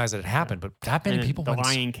recognize that it happened, but that many and people the went.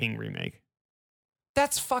 Lion King remake.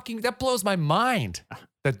 That blows my mind.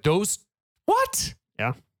 That those. What?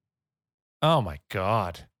 Yeah. Oh my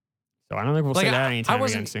God. So I don't think we'll Like, say that I anytime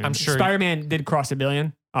wasn't- again soon. I'm sure- Spider-Man did cross $1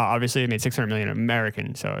 billion. Obviously, it made 600 million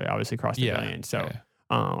American, so it obviously crossed $1 billion. So yeah.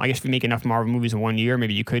 I guess if you make enough Marvel movies in 1 year,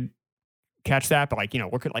 maybe you could catch that. But like,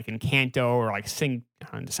 look at like Encanto or like Sing.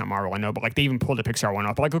 It's not Marvel, I know, but like they even pulled a Pixar one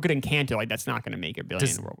up. But like, look at Encanto. Like that's not going to make $1 billion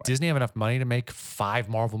Does worldwide. Disney have enough money to make 5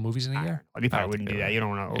 Marvel movies in a year? They I probably don't wouldn't think do they that. You don't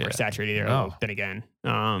want to Yeah. oversaturate either. No. Then again,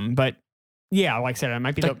 but yeah, like I said, it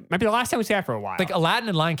might be the last time we say that for a while. Like Aladdin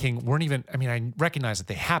and Lion King weren't even. I mean, I recognize that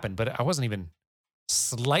they happened, but I wasn't even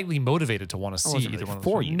slightly motivated to want to see wasn't either really one of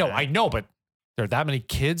for those. you, No, man. I know, but there are that many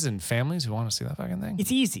kids and families who want to see that fucking thing.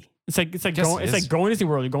 It's easy. It's like Yes, going. it It's is. like going to Disney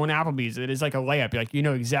World. You're going to Applebee's. It is like a layup. You're like, you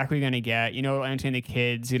know exactly what you're gonna get. You know, it'll entertain the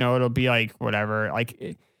kids. You know, it'll be like whatever. Like,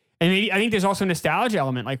 and maybe I think there's also a nostalgia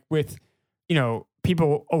element. Like with,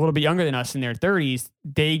 people a little bit younger than us in their 30s.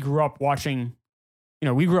 They grew up watching.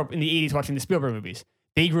 We grew up in the 80s watching the Spielberg movies.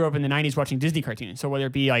 They grew up in the 90s watching Disney cartoons. So whether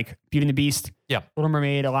it be like Beauty and the Beast, Yeah. Little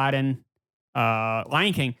Mermaid, Aladdin,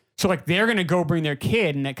 Lion King. So like they're gonna go bring their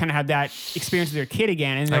kid and kind of have that experience with their kid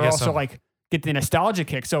again, and they're guess also so. like get the nostalgia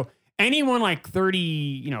kick. So anyone like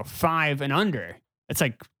 35 and under, it's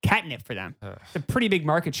like catnip for them. Ugh. It's a pretty big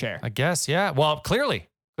market share. I guess, yeah. Well, clearly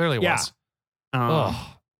it Yeah. was.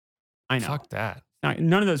 Oh, I know. Fuck that.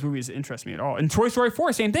 None of those movies interest me at all. And Toy Story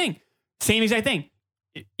 4, same thing, same exact thing.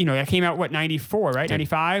 That came out 94, right? Did.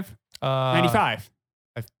 95, Uh, 95.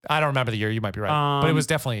 I don't remember the year. You might be right, but it was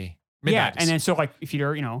definitely mid-90s. Yeah, and then so like if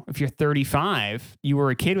you're 35, you were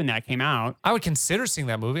a kid when that came out. I would consider seeing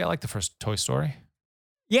that movie. I like the first Toy Story.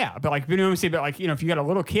 Yeah, but like, what I'm saying, but like, if you got a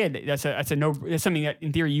little kid, that's something that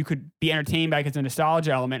in theory you could be entertained by because it's a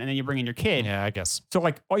nostalgia element, and then you bring in your kid. Yeah, I guess So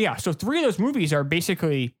like, so 3 of those movies are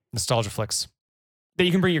basically nostalgia flicks, that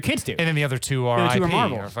you can bring your kids to. and then the other 2 are The other 2 are IP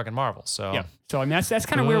Marvel. or fucking Marvel. So Yeah. So I mean, that's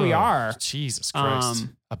kind of where we Ugh, are. Jesus Christ,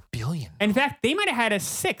 $1 billion. In fact, they might have had a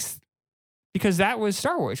 6th because that was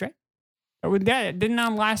Star Wars, right? That didn't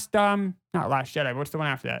not Last Jedi. What's the one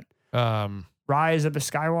after that? Rise of the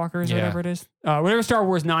Skywalkers, Yeah. or whatever it is. Whatever Star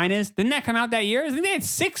Wars 9 is. Didn't that come out that year? I think they had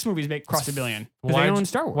 6 movies cross $1 billion. Because they own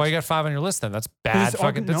Star Wars. Why you got 5 on your list then? That's bad. it's all-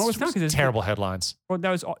 Fucking no, that's it's not, 'cause it's- terrible headlines. Well,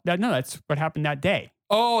 that's what happened that day.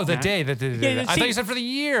 Oh, the Yeah. day that Yeah, I see- thought you said for the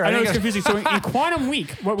year. I know think it's confusing. So in Quantum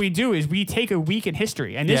Week, what we do is we take a week in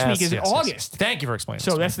history, and this week is August. Thank you for explaining.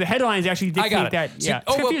 So this. that's the headlines actually I dictate got it. that. See, Yeah,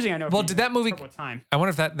 it's confusing. I know. Well, did that movie? Couple of time. I wonder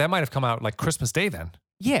if that might have come out like Christmas Day then.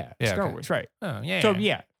 Yeah, Yeah, Star okay. Wars, right? Oh yeah. So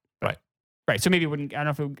yeah, Right. right. So maybe it wouldn't. I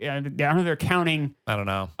don't know if I don't know if they're counting. I don't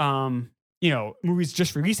know. Movies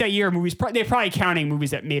just released that year. They're probably counting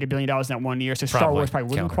movies that made $1 billion in that 1 year. So Star Probably. Wars probably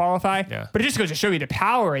wouldn't Counting. qualify. Yeah. But it just goes to show you the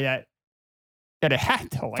power that it had.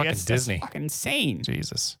 Though. Like, Fucking that's Disney. fucking insane.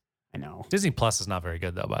 Jesus. I know. Disney Plus is not very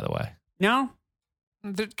good though, by the way. No.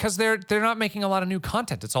 Because they're not making a lot of new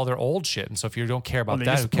content. It's all their old shit. And so if you don't care about Well,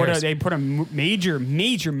 that, who cares? they put a major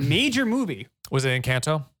movie. Was it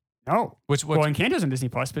Encanto? No. What? Well, Encanto's on Disney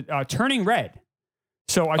Plus, but Turning Red.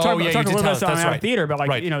 So I Oh, talked yeah, you a did little tell bit us. That's on right. theater, but like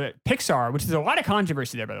Right. Pixar, which is a lot of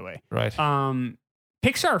controversy there, by the way. Right.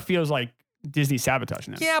 Pixar feels like Disney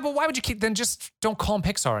sabotaging them. Yeah, but why would you then just don't call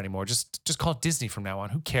them Pixar anymore? Just call it Disney from now on.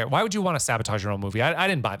 Who cares? Why would you want to sabotage your own movie? I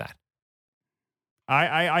didn't buy that.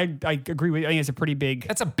 I agree with you. I think it's a pretty big.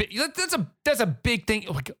 That's a big thing.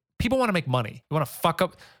 Like, people want to make money. You want to fuck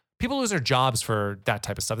up. People lose their jobs for that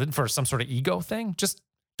type of stuff. For some sort of ego thing. Just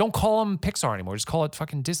don't call them Pixar anymore. Just call it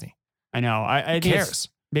fucking Disney. I know. I Who cares?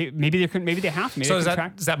 Maybe they couldn't. Maybe they have to. Maybe So they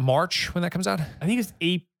is that March when that comes out? I think it's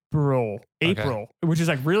April, which is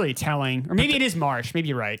like really telling. Or maybe it is March. Maybe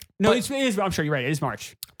you're right. No, But- it is. I'm sure you're right. It is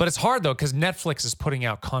March. But it's hard though, because Netflix is putting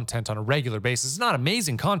out content on a regular basis. It's not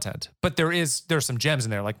amazing content, but there's some gems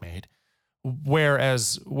in there like Made.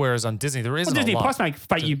 Whereas on Disney, there isn't Disney a lot. Plus might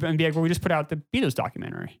fight you and be like, well, we just put out the Beatles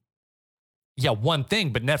documentary. Yeah, one thing,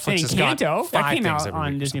 but Netflix And has got Encanto, 5 that came things out every week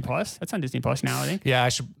on or Disney something. Plus. That's on Disney Plus now, I think. Yeah,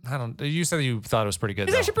 I don't. You said you thought it was pretty good.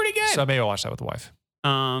 It's though. actually pretty good. So maybe I'll watch that with the wife. But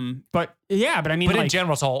I mean, But in like,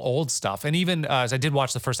 general, it's all old stuff. And even as I did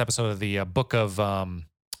watch the first episode of the book of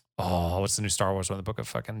what's the new Star Wars one? The book of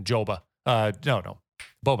fucking Joba. No,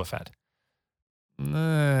 Boba Fett.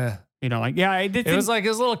 you know, like, yeah, It was a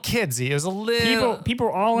little kidsy. It was a little people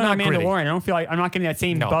are all in on not gritty. Mandalorian. I don't feel like I'm not getting that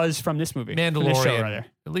same No. buzz from this movie. from this show, Mandalorian. rather.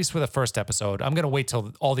 At least for the first episode. I'm gonna wait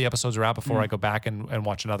till all the episodes are out before I go back and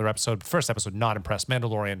watch another episode. First episode, not impressed.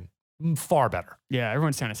 Mandalorian, far better. Yeah,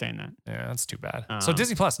 everyone's kind of saying that. Yeah, that's too bad. So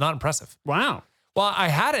Disney Plus, not impressive. Wow. Well, I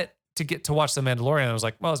had it to get to watch The Mandalorian. And I was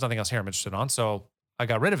like, well, there's nothing else here I'm interested on. So I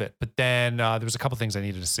got rid of it. But then there was a couple things I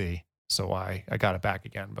needed to see. So I got it back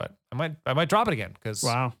again. But I might drop it again because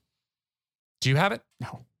Wow. do you have it?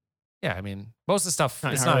 No. Yeah, I mean, most of the stuff,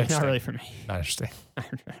 it's not not interesting. really for me. Not interesting. no.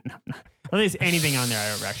 I think there's anything on there I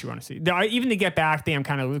don't actually want to see. Even the Get Back thing, I'm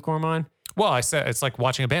kind of lukewarm on. Well, I said it's like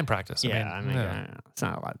watching a band practice. Yeah, it's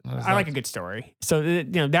not a lot. It's I like not- a good story. So,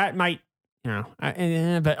 that might,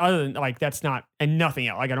 but other than like, that's not, and nothing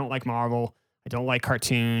else. Like, I don't like Marvel. I don't like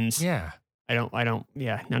cartoons. Yeah. I don't,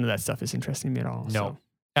 none of that stuff is interesting to me at all. No. So.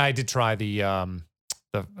 I did try I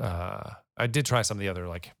did try some of the other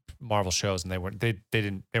like Marvel shows and they weren't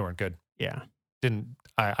good. Yeah.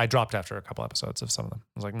 I dropped after a couple episodes of some of them. I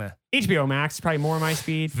was like, nah. HBO Max is probably more my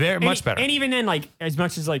speed. Much better. And even then, like, as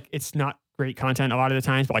much as like it's not great content a lot of the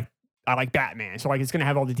times, but like I like Batman. So like it's gonna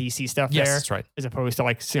have all the DC stuff Yes, there. that's right. As opposed to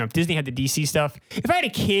like, if Disney had the DC stuff. If I had a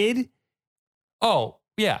kid, Oh,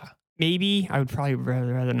 yeah. maybe I would probably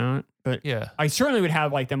rather not. But Yeah. I certainly would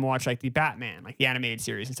have like them watch like the Batman, like the animated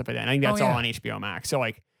series and stuff like that. And I think that's Oh, yeah. all on HBO Max. So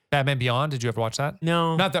like, Batman Beyond, did you ever watch that?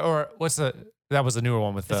 no, Not that, or that was the newer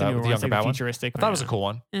one with that's the, a newer with the one. It's younger like Batman. futuristic. I thought it was a cool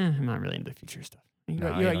one. I'm not really into the future stuff.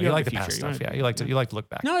 No, You you like the future. past You stuff. want- Yeah, you like to look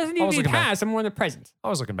back. No, it doesn't need Always to be the looking back. past. I'm more in the present. I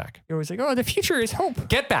was looking back. You're always like, oh, the future is hope.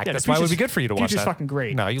 Get Back. Yeah, the That's why it would be future's- good for you to watch Future's that. fucking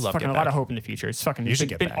great. No, you It's love fucking Get a lot Back. of hope in the future. It's fucking. You It's should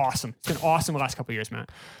Get been Back. awesome. It's been awesome the last couple of years, Matt.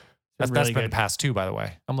 That's really been good. past too, by the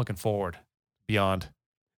way. I'm looking forward. Beyond.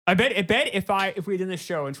 I bet if we had done this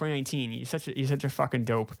show in 2019, you're such a fucking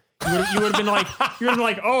dope. You would have been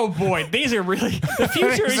like, oh boy, these are really the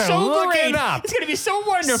future is So so look great. it up. It's gonna be so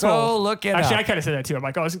wonderful. So look it Actually, up. I kind of said that too. I'm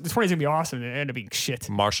like, oh, the 20's gonna be awesome. And it ended up being shit.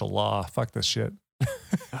 Martial law. Fuck this shit.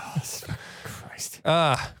 Christ,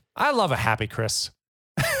 I love a happy Chris.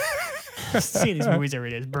 seeing these movies every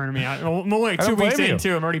day is burning me out. I'm only like I 2 don't weeks blame you.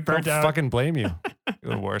 into. I'm already burnt Don't out. fucking blame you.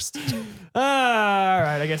 You're the worst. All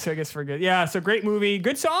right, I guess we're good. Yeah, so great movie,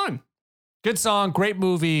 good song. Good song, great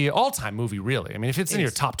movie, all-time movie, really. I mean, if it's in It your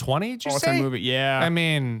is. top 20, did you All-time say? movie, yeah. I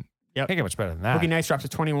mean, Yep. can't get much better than that. Boogie Nights drops to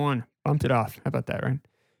 21. Bumped it off. How about that, right?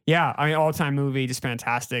 Yeah, I mean, all-time movie, just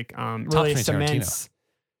fantastic. Really 20 cements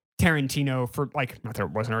Tarantino for like, not that it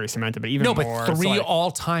wasn't already cemented, but even No, more. but It's three like-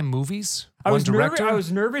 all-time movies? I One was nervous. director? I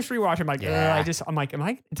was nervous rewatching. I'm like, Yeah. I'm like,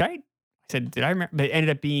 did I remember? But it ended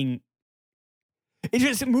up being.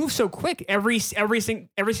 It moved so quick. Every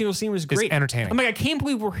single scene was It's great. entertaining. I'm like, I can't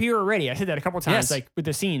believe we're here already. I said that a couple times, Yes. like with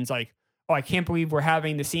the scenes, like, oh, I can't believe we're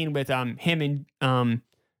having the scene with him and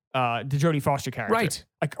the Jodie Foster character, Right.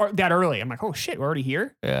 Like that early. I'm like, oh shit, we're already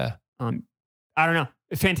here. Yeah. I don't know.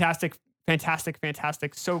 Fantastic.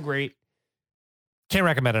 So great. Can't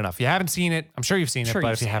recommend enough. If you haven't seen it, I'm sure you've seen it, Sure but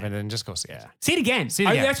you've if you seen haven't, then just go see it. See it again. See it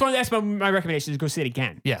again. That's my recommendation is go see it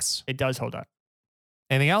again. Yes. It does hold up.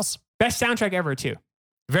 Anything else? Best soundtrack ever too.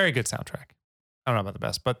 Very good soundtrack. I don't know about the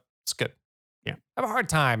best, but it's good. Yeah. I have a hard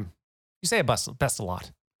time. You say best a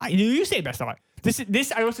lot. You say best a lot.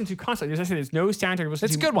 This I listen to constantly. I say there's no soundtrack I listen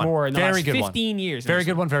It's to a good one. more in the Very last good one. 15 years. Very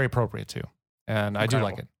good one, very appropriate too. And I do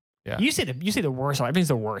like it. Yeah. You say the worst. Everything's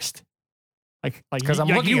the worst. Like Because I'm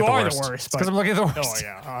you, looking you at the are worst. the worst. Because I'm looking at the Oh worst.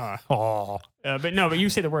 yeah. Oh. But you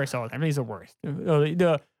say the worst all the time. Everything's the worst.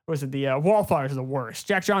 The Wallflowers are the worst.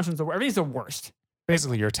 Jack Johnson's the worst. Everything's the worst.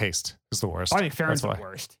 Basically, your taste is the worst. I think Farron's That's the why.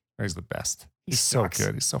 worst. He's the best. He He's so sucks.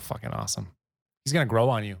 good. He's so fucking awesome. He's gonna grow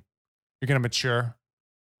on you. You're gonna mature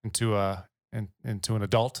into an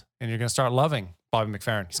adult, and you're gonna start loving Bobby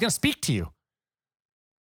McFerrin. He's gonna speak to you.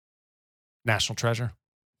 National treasure.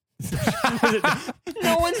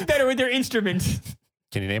 No one's better with their instruments.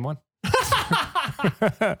 Can you name one?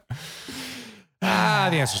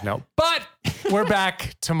 The answer's no. But we're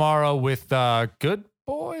back tomorrow with good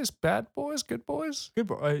boys, bad boys, good boys, Good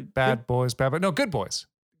boy. bad boys, bad boys. No, good boys.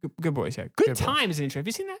 Good boys, yeah. Good Good boy. Times is an intro. Have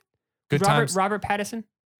you seen that? Good times. Robert Pattinson?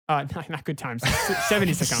 Not Good Times.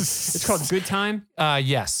 70s sitcom. It's called Good Time.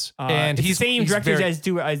 Yes, and it's he's the same he's directors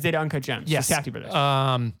very- as did Uncut Gems. Yes. The Safdie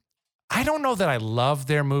brothers. I don't know that I love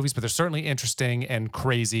their movies, but they're certainly interesting and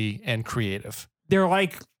crazy and creative.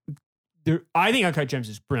 I think Uncut Gems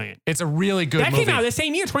is brilliant. It's a really good That movie. came out the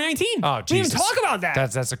same year, 2019. Oh, We didn't even Jesus. talk about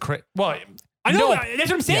that. That's a well. I know. no, That's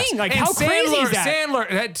what I'm saying. yes. Like, And how crazy is that?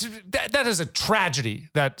 Sandler, that is a tragedy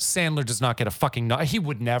that Sandler does not get a fucking nod. He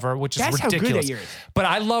would never, which is That's how good ridiculous. that year is. But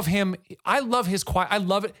I love him. I love his quiet. I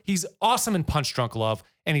love it. He's awesome in Punch Drunk Love,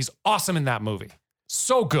 and he's awesome in that movie.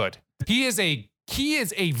 So good. He is a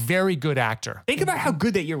very good actor. Think about how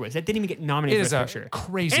good that year was. That didn't even get nominated It for is Best a Picture.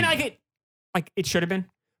 crazy. And it should have been,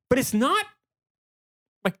 but it's not.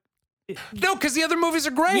 No, because the other movies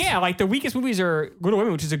are great. Yeah, like the weakest movies are Little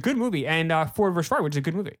Women, which is a good movie, and Ford vs. Ferrari, which is a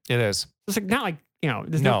good movie. It is. It's like not like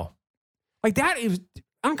there's No. like that is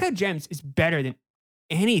Uncut Gems is better than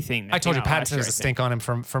anything. That I told you came out last Pattinson year, has I a think. stink on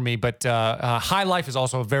him for me, but High Life is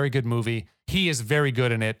also a very good movie. He is very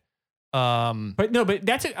good in it. But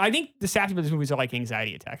that's it. I think the Safdie brothers movies are like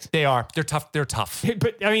anxiety attacks. They are. They're tough. They're tough.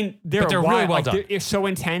 But I mean, they're really wild, well like, done. They're so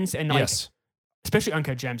intense and like, Yes. especially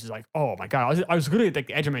Uncut Gems is like, oh my god, I was literally at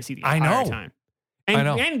the edge of my seat the I entire know. time. And, I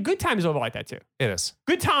know. And Good Times is over like that too. It is.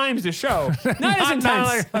 Good Times, the show, not as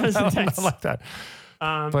intense. Not as intense. Not like that.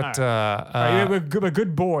 But all right, but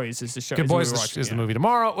Good Boys is the show. Good is what Boys we're is, watching, is the yeah. movie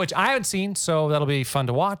tomorrow, which I haven't seen, so that'll be fun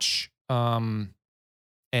to watch.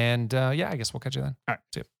 And I guess we'll catch you then. All right.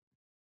 See you.